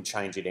you couldn't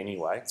change it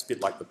anyway. It's a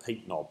bit like the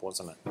PEEP knob,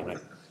 wasn't it? You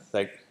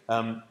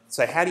know?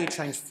 So how do you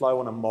change flow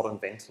on a modern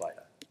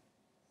ventilator?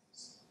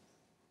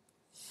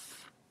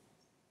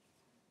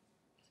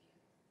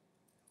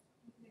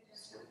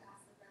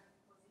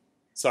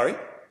 Sorry?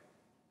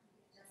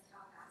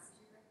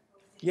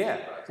 Yeah,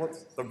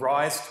 what's the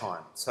rise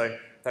time? So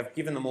they've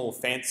given them all a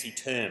fancy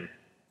term.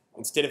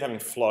 Instead of having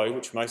flow,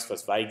 which most of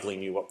us vaguely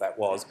knew what that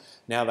was,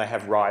 now they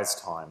have rise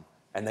time.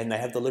 And then they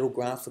have the little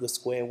graph for the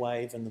square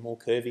wave and the more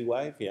curvy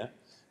wave, yeah?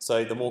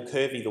 So the more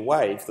curvy the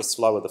wave, the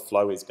slower the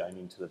flow is going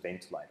into the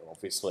ventilator,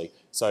 obviously.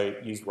 So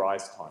use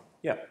rise time.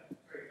 Yeah.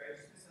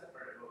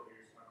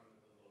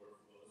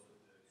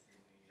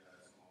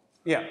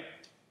 Yeah.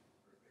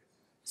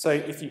 So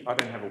if you, I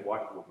don't have a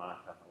whiteboard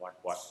marker, I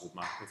like whiteboard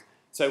markers.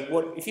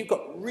 So if you've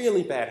got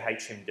really bad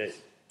HMD,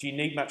 do you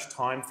need much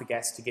time for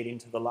gas to get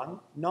into the lung?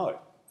 No.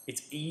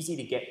 It's easy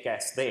to get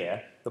gas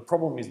there. The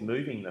problem is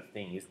moving the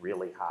thing is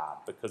really hard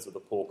because of the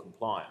poor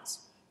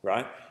compliance,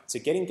 right? So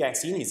getting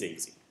gas in is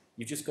easy.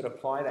 You've just got to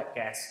apply that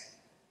gas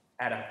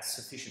at a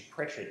sufficient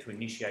pressure to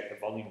initiate the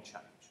volume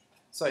change.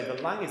 So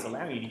the lung is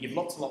allowing you to give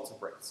lots and lots of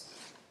breaths.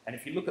 And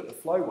if you look at the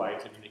flow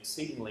waves in an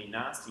exceedingly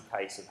nasty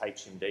case of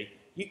HMD,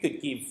 you could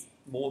give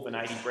more than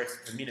 80 breaths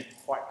per minute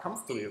quite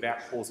comfortably without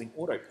causing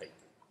auto-peak.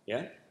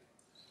 Yeah?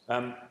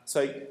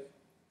 So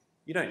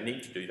you don't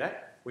need to do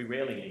that. We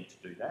rarely need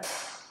to do that.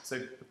 So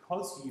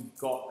because you've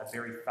got a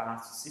very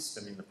fast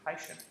system in the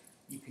patient,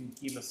 you can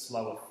give a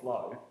slower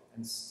flow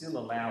and still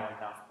allow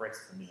enough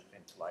breaths per minute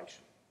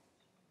ventilation.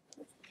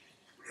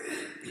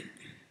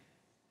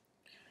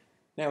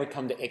 Now we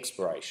come to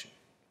expiration.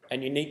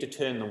 And you need to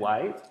turn the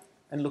wave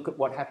and look at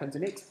what happens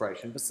in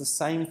expiration, because the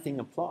same thing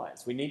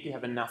applies. We need to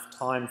have enough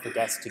time for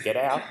gas to get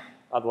out,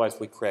 otherwise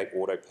we create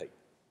auto-peak.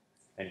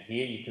 And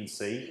here you can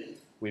see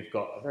we've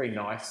got a very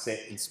nice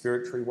set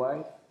inspiratory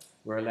wave.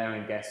 We're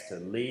allowing gas to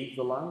leave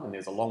the lung, and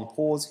there's a long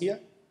pause here.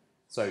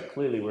 So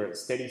clearly we're at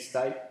steady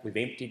state, we've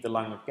emptied the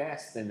lung of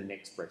gas, then the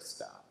next breath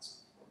starts.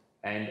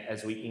 And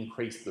as we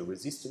increase the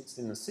resistance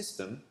in the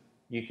system,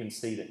 you can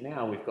see that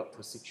now we've got to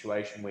a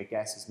situation where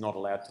gas is not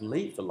allowed to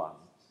leave the lung.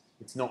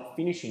 It's not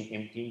finishing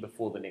emptying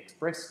before the next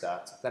breath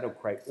starts. That'll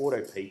create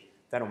auto-peak,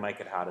 that'll make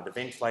it harder to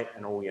ventilate,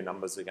 and all your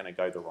numbers are going to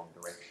go the wrong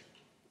direction.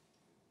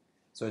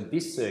 So in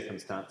this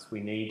circumstance, we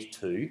need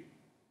to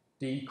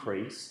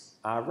decrease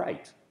our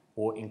rate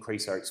or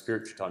increase our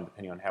expiratory time,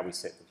 depending on how we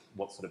set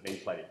what sort of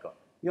ventilator you've got.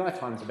 The I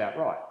time's about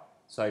right.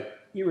 So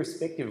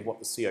irrespective of what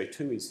the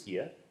CO2 is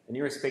here, and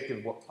irrespective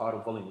of what tidal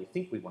volume we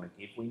think we want to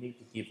give, we need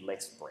to give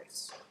less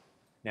breaths.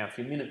 Now, if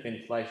your minute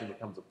ventilation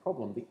becomes a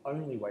problem, the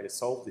only way to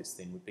solve this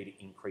then would be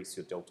to increase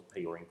your delta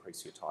P or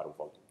increase your tidal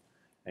volume.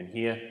 And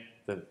here,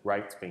 the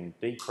rate's been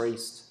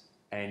decreased,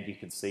 and you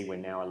can see we're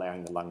now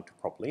allowing the lung to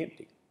properly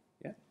empty.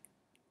 Yeah?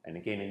 And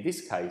again, in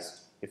this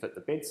case, if at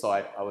the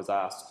bedside I was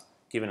asked,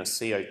 given a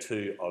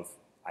CO2 of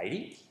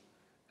 80,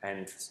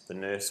 and the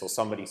nurse or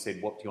somebody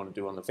said, what do you want to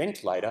do on the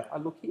ventilator? I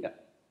look here.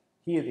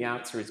 Here the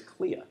answer is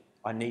clear.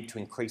 I need to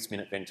increase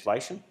minute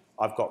ventilation.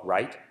 I've got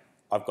rate,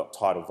 I've got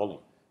tidal volume.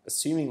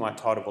 Assuming my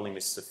tidal volume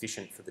is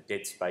sufficient for the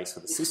dead space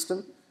of the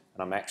system,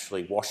 and I'm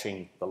actually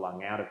washing the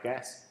lung out of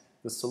gas,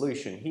 the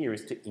solution here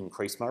is to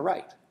increase my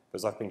rate,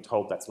 because I've been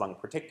told that's lung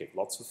protective.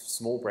 Lots of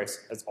small breaths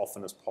as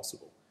often as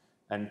possible.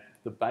 And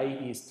the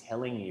baby is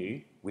telling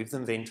you, with the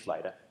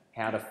ventilator,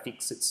 how to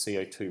fix its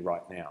CO2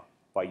 right now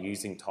by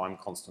using time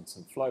constants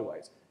and flow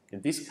waves.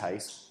 In this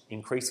case,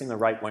 increasing the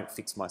rate won't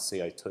fix my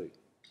CO2. In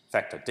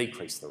fact, I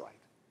decrease the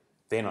rate.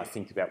 Then I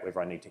think about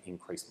whether I need to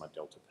increase my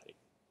delta P.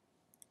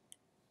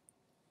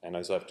 And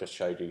as I've just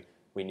showed you,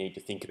 we need to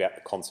think about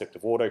the concept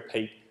of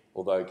auto-peak,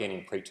 although again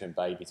in preterm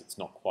babies it's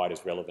not quite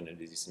as relevant as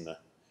it is in the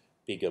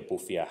bigger,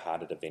 buffier,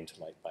 harder to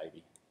ventilate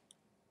baby.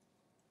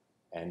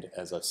 And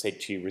as I've said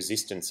to you,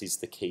 resistance is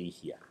the key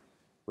here.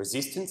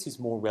 Resistance is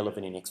more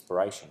relevant in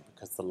expiration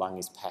because the lung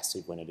is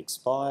passive when it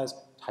expires,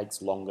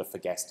 takes longer for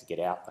gas to get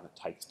out than it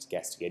takes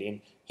gas to get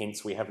in,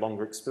 hence we have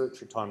longer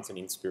expiratory times and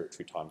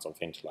inspiratory times on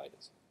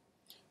ventilators.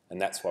 And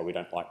that's why we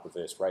don't like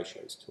reverse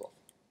ratios too often.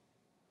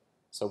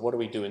 So what do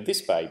we do in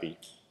this baby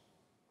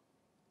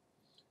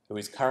who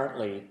is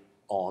currently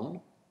on,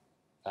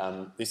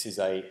 this is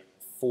a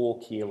 4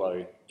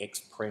 kilo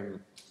ex-prem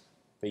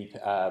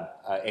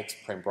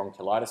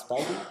bronchiolitis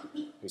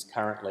baby who's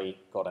currently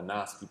got a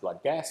nasty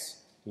blood gas.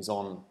 He's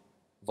on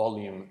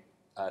volume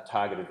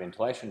targeted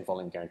ventilation,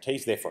 volume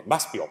guarantees, therefore it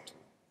must be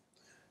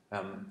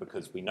optimal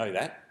because we know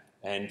that.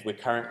 And we're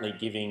currently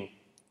giving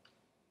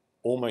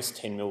almost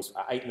 10 mils,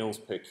 8 mils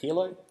per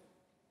kilo,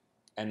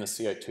 and the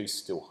CO2 is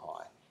still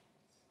high.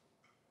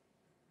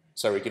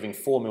 So we're giving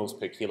 4 mils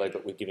per kilo,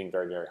 but we're giving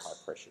very, very high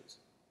pressures.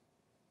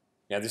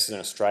 Now this is an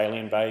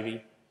Australian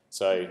baby,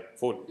 so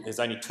there's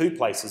only 2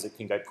 places it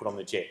can go put on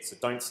the jet. So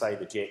don't say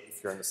the jet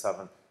if you're in the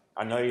southern.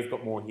 I know you've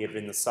got more here, but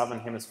in the southern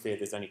hemisphere,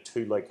 there's only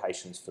 2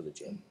 locations for the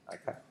jet.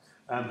 Okay.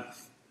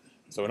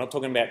 So we're not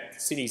talking about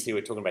cities here,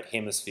 we're talking about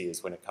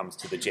hemispheres when it comes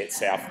to the jet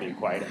south of the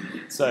equator.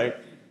 So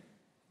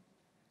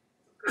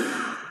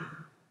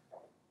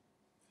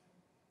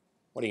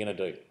what are you going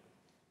to do?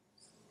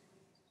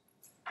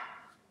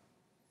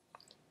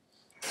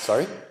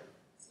 Sorry?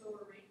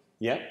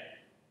 Yeah. So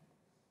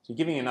you're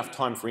giving enough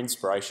time for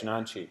inspiration,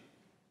 aren't you?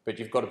 But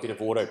you've got a bit of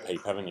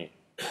auto-peak, haven't you?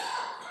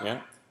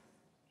 Yeah?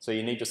 So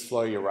you need to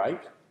slow your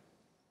rate.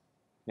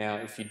 Now,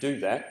 if you do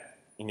that,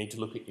 you need to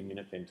look at your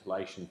minute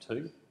ventilation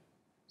too.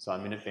 So our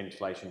minute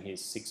ventilation here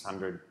is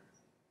 600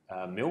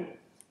 mil,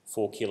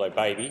 4 kilo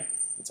baby.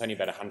 It's only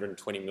about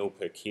 120 mil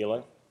per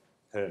kilo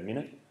per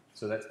minute.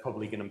 So that's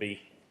probably going to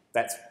be,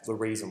 that's the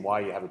reason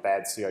why you have a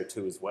bad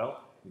CO2 as well.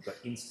 You've got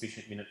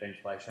insufficient minute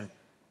ventilation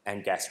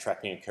and gas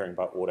trapping occurring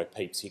by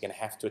auto-peak. So you're going to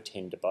have to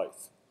attend to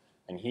both.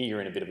 And here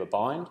you're in a bit of a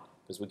bind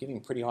because we're giving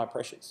pretty high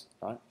pressures,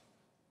 right?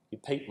 Your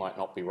peak might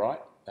not be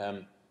right,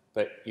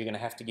 but you're going to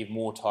have to give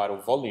more tidal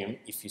volume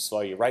if you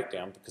slow your rate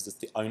down because it's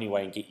the only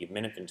way you can get your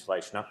minute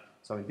ventilation up.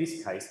 So in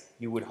this case,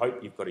 you would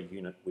hope you've got a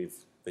unit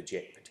with the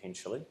jet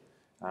potentially,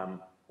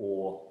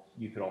 or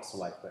you could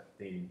oscillate, but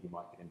then you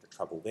might get into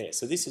trouble there.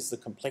 So this is the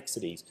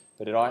complexities,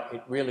 but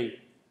it really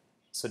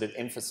sort of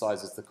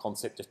emphasises the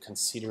concept of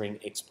considering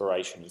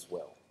expiration as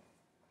well.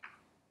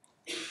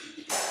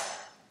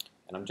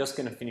 And I'm just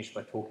going to finish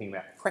by talking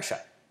about pressure.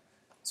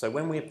 So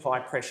when we apply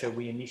pressure,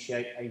 we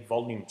initiate a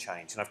volume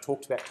change. And I've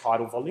talked about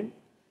tidal volume.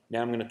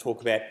 Now I'm going to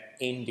talk about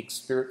end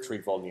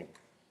expiratory volume.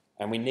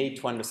 And we need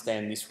to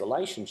understand this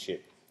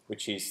relationship,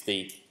 which is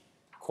the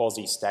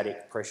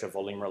quasi-static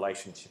pressure-volume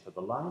relationship of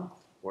the lung,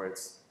 where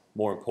it's,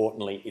 more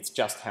importantly, it's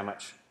just how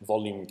much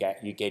volume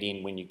you get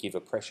in when you give a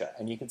pressure.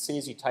 And you can see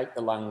as you take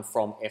the lung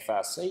from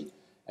FRC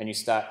and you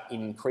start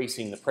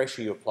increasing the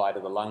pressure you apply to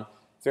the lung,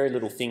 very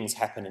little things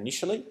happen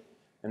initially.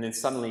 And then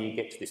suddenly you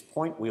get to this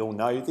point, we all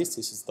know this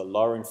is the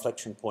lower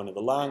inflection point of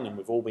the lung, and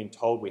we've all been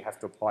told we have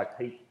to apply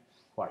PEEP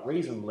quite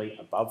reasonably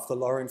above the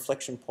lower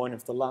inflection point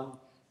of the lung.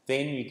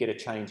 Then you get a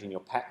change in your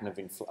pattern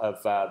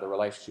of the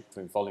relationship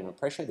between volume and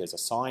pressure. There's a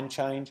sign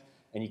change,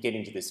 and you get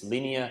into this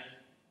linear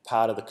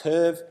part of the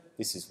curve.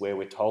 This is where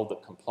we're told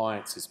that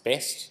compliance is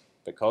best,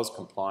 because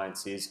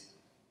compliance is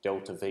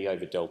delta V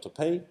over delta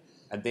P.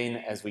 And then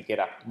as we get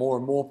up more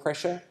and more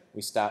pressure,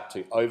 we start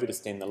to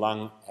over-distend the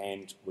lung,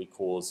 and we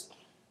cause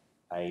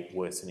a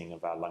worsening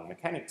of our lung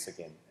mechanics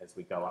again as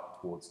we go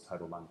up towards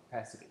total lung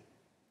capacity.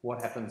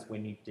 What happens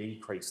when you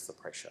decrease the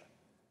pressure?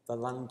 The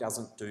lung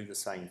doesn't do the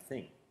same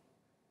thing.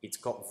 It's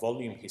got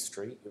volume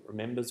history. It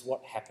remembers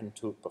what happened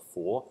to it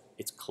before.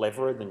 It's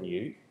cleverer than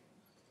you,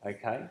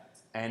 okay?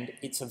 And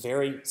it's a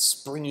very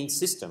springy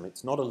system.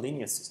 It's not a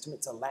linear system.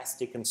 It's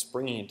elastic and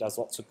springy and does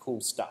lots of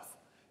cool stuff.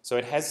 So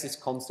it has this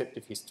concept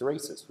of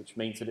hysteresis, which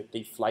means that it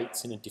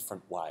deflates in a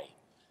different way.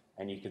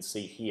 And you can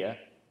see here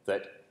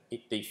that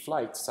it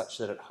deflates such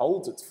that it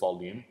holds its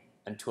volume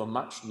and to a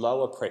much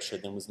lower pressure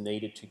than was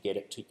needed to get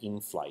it to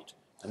inflate.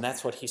 And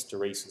that's what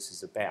hysteresis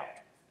is about,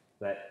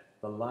 that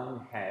the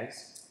lung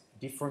has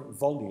different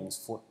volumes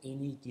for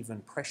any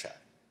given pressure,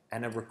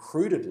 and a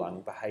recruited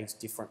lung behaves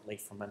differently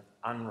from an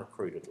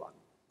unrecruited lung.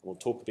 We'll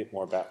talk a bit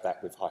more about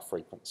that with high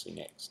frequency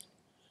next.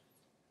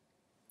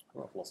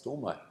 Oh, I've lost all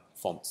my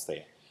fonts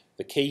there.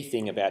 The key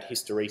thing about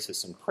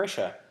hysteresis and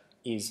pressure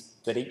is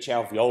that each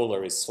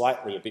alveolar is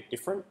slightly a bit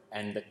different,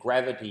 and that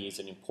gravity is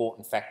an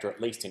important factor, at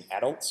least in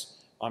adults.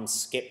 I'm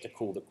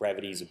sceptical that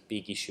gravity is a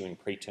big issue in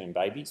preterm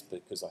babies,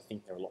 because I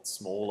think they're a lot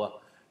smaller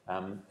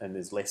and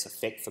there's less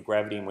effect for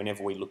gravity. And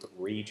whenever we look at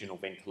regional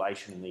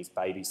ventilation in these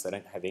babies, they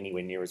don't have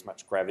anywhere near as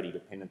much gravity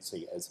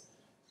dependency as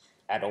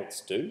adults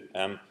do.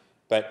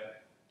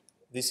 But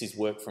this is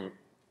work from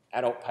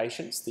adult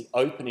patients. The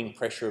opening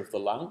pressure of the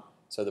lung,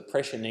 so the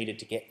pressure needed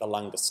to get the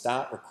lung to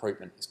start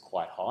recruitment, is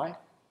quite high,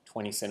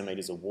 20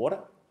 centimetres of water.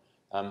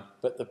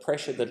 But the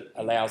pressure that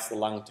allows the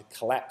lung to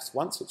collapse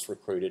once it's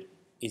recruited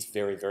is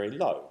very, very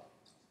low.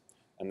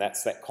 And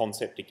that's that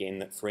concept again,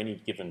 that for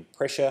any given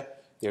pressure,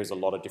 there's a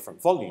lot of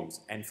different volumes.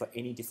 And for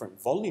any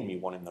different volume you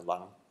want in the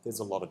lung, there's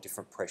a lot of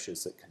different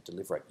pressures that can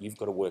deliver it. You've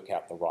got to work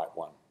out the right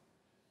one.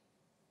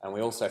 And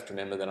we also have to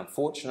remember that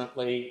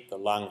unfortunately, the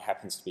lung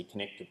happens to be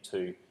connected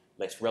to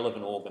less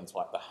relevant organs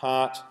like the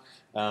heart,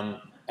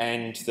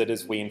 and that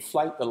as we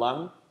inflate the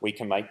lung, we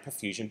can make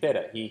perfusion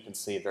better. Here you can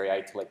see a very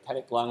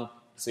atelectatic lung. You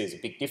see there's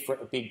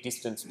a big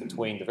distance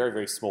between the very,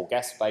 very small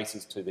gas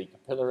spaces to the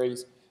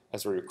capillaries.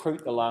 As we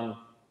recruit the lung,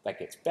 that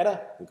gets better.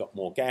 We've got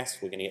more gas.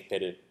 We're going to get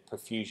better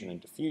perfusion and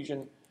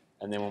diffusion.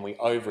 And then when we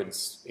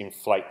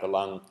over-inflate the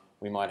lung,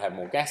 we might have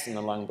more gas in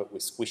the lung, but we're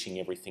squishing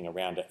everything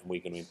around it, and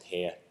we're going to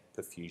impair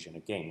perfusion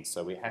again.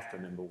 So we have to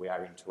remember we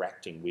are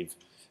interacting with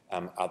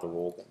other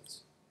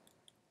organs.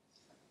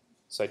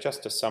 So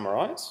just to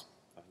summarise,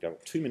 I've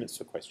got 2 minutes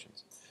for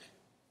questions.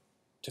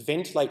 To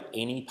ventilate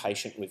any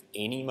patient with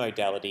any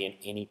modality and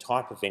any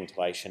type of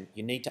ventilation,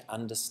 you need to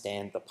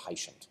understand the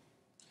patient.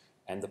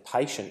 And the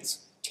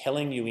patient's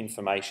telling you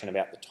information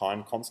about the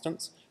time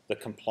constants, the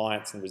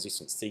compliance and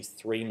resistance, these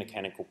 3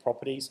 mechanical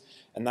properties,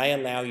 and they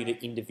allow you to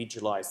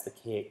individualise the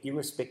care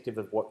irrespective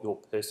of what your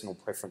personal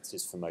preference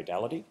is for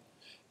modality.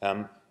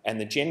 And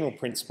the general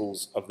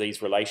principles of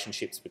these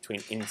relationships between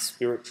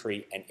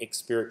inspiratory and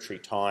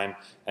expiratory time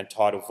and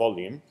tidal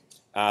volume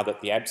are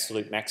that the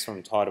absolute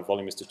maximum tidal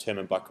volume is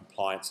determined by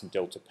compliance and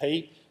delta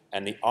P,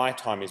 and the I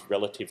time is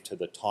relative to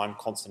the time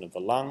constant of the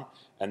lung,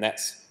 and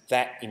that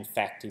in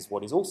fact is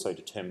what is also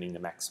determining the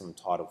maximum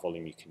tidal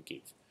volume you can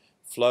give.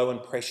 Flow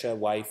and pressure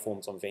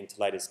waveforms on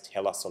ventilators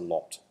tell us a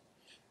lot,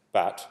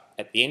 but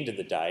at the end of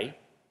the day,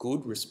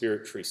 good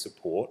respiratory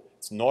support,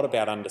 it's not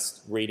about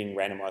reading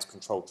randomised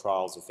controlled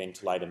trials of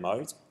ventilator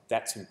modes.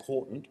 That's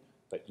important,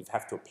 but you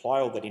have to apply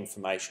all that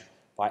information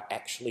by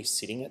actually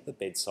sitting at the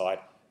bedside,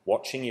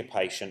 watching your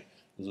patient,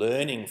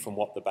 learning from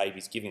what the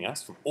baby's giving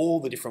us, from all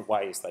the different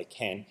ways they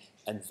can,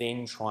 and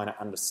then trying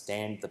to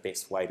understand the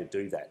best way to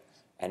do that.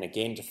 And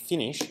again, to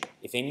finish,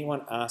 if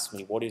anyone asks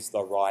me what is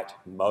the right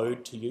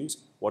mode to use,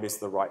 what is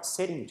the right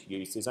setting to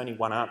use, there's only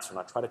one answer, and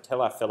I try to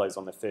tell our fellows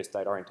on their first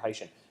aid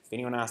orientation. If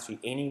anyone asks you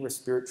any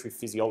respiratory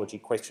physiology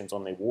questions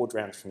on their ward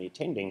rounds from the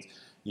attendings,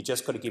 you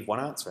just got to give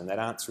one answer, and that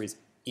answer is,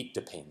 it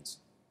depends.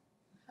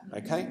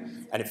 Okay?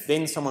 And if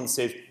then someone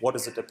says, what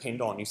does it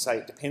depend on? You say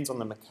it depends on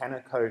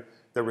the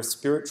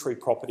respiratory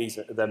properties,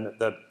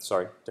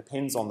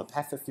 depends on the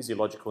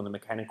pathophysiological and the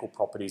mechanical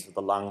properties of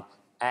the lung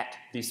at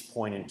this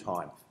point in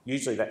time.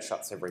 Usually that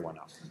shuts everyone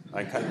up.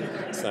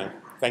 Okay? So,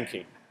 thank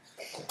you.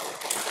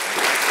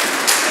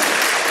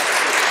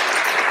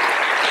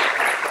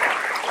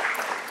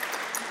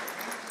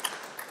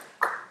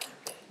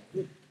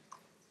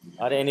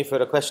 Are there any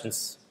further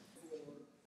questions?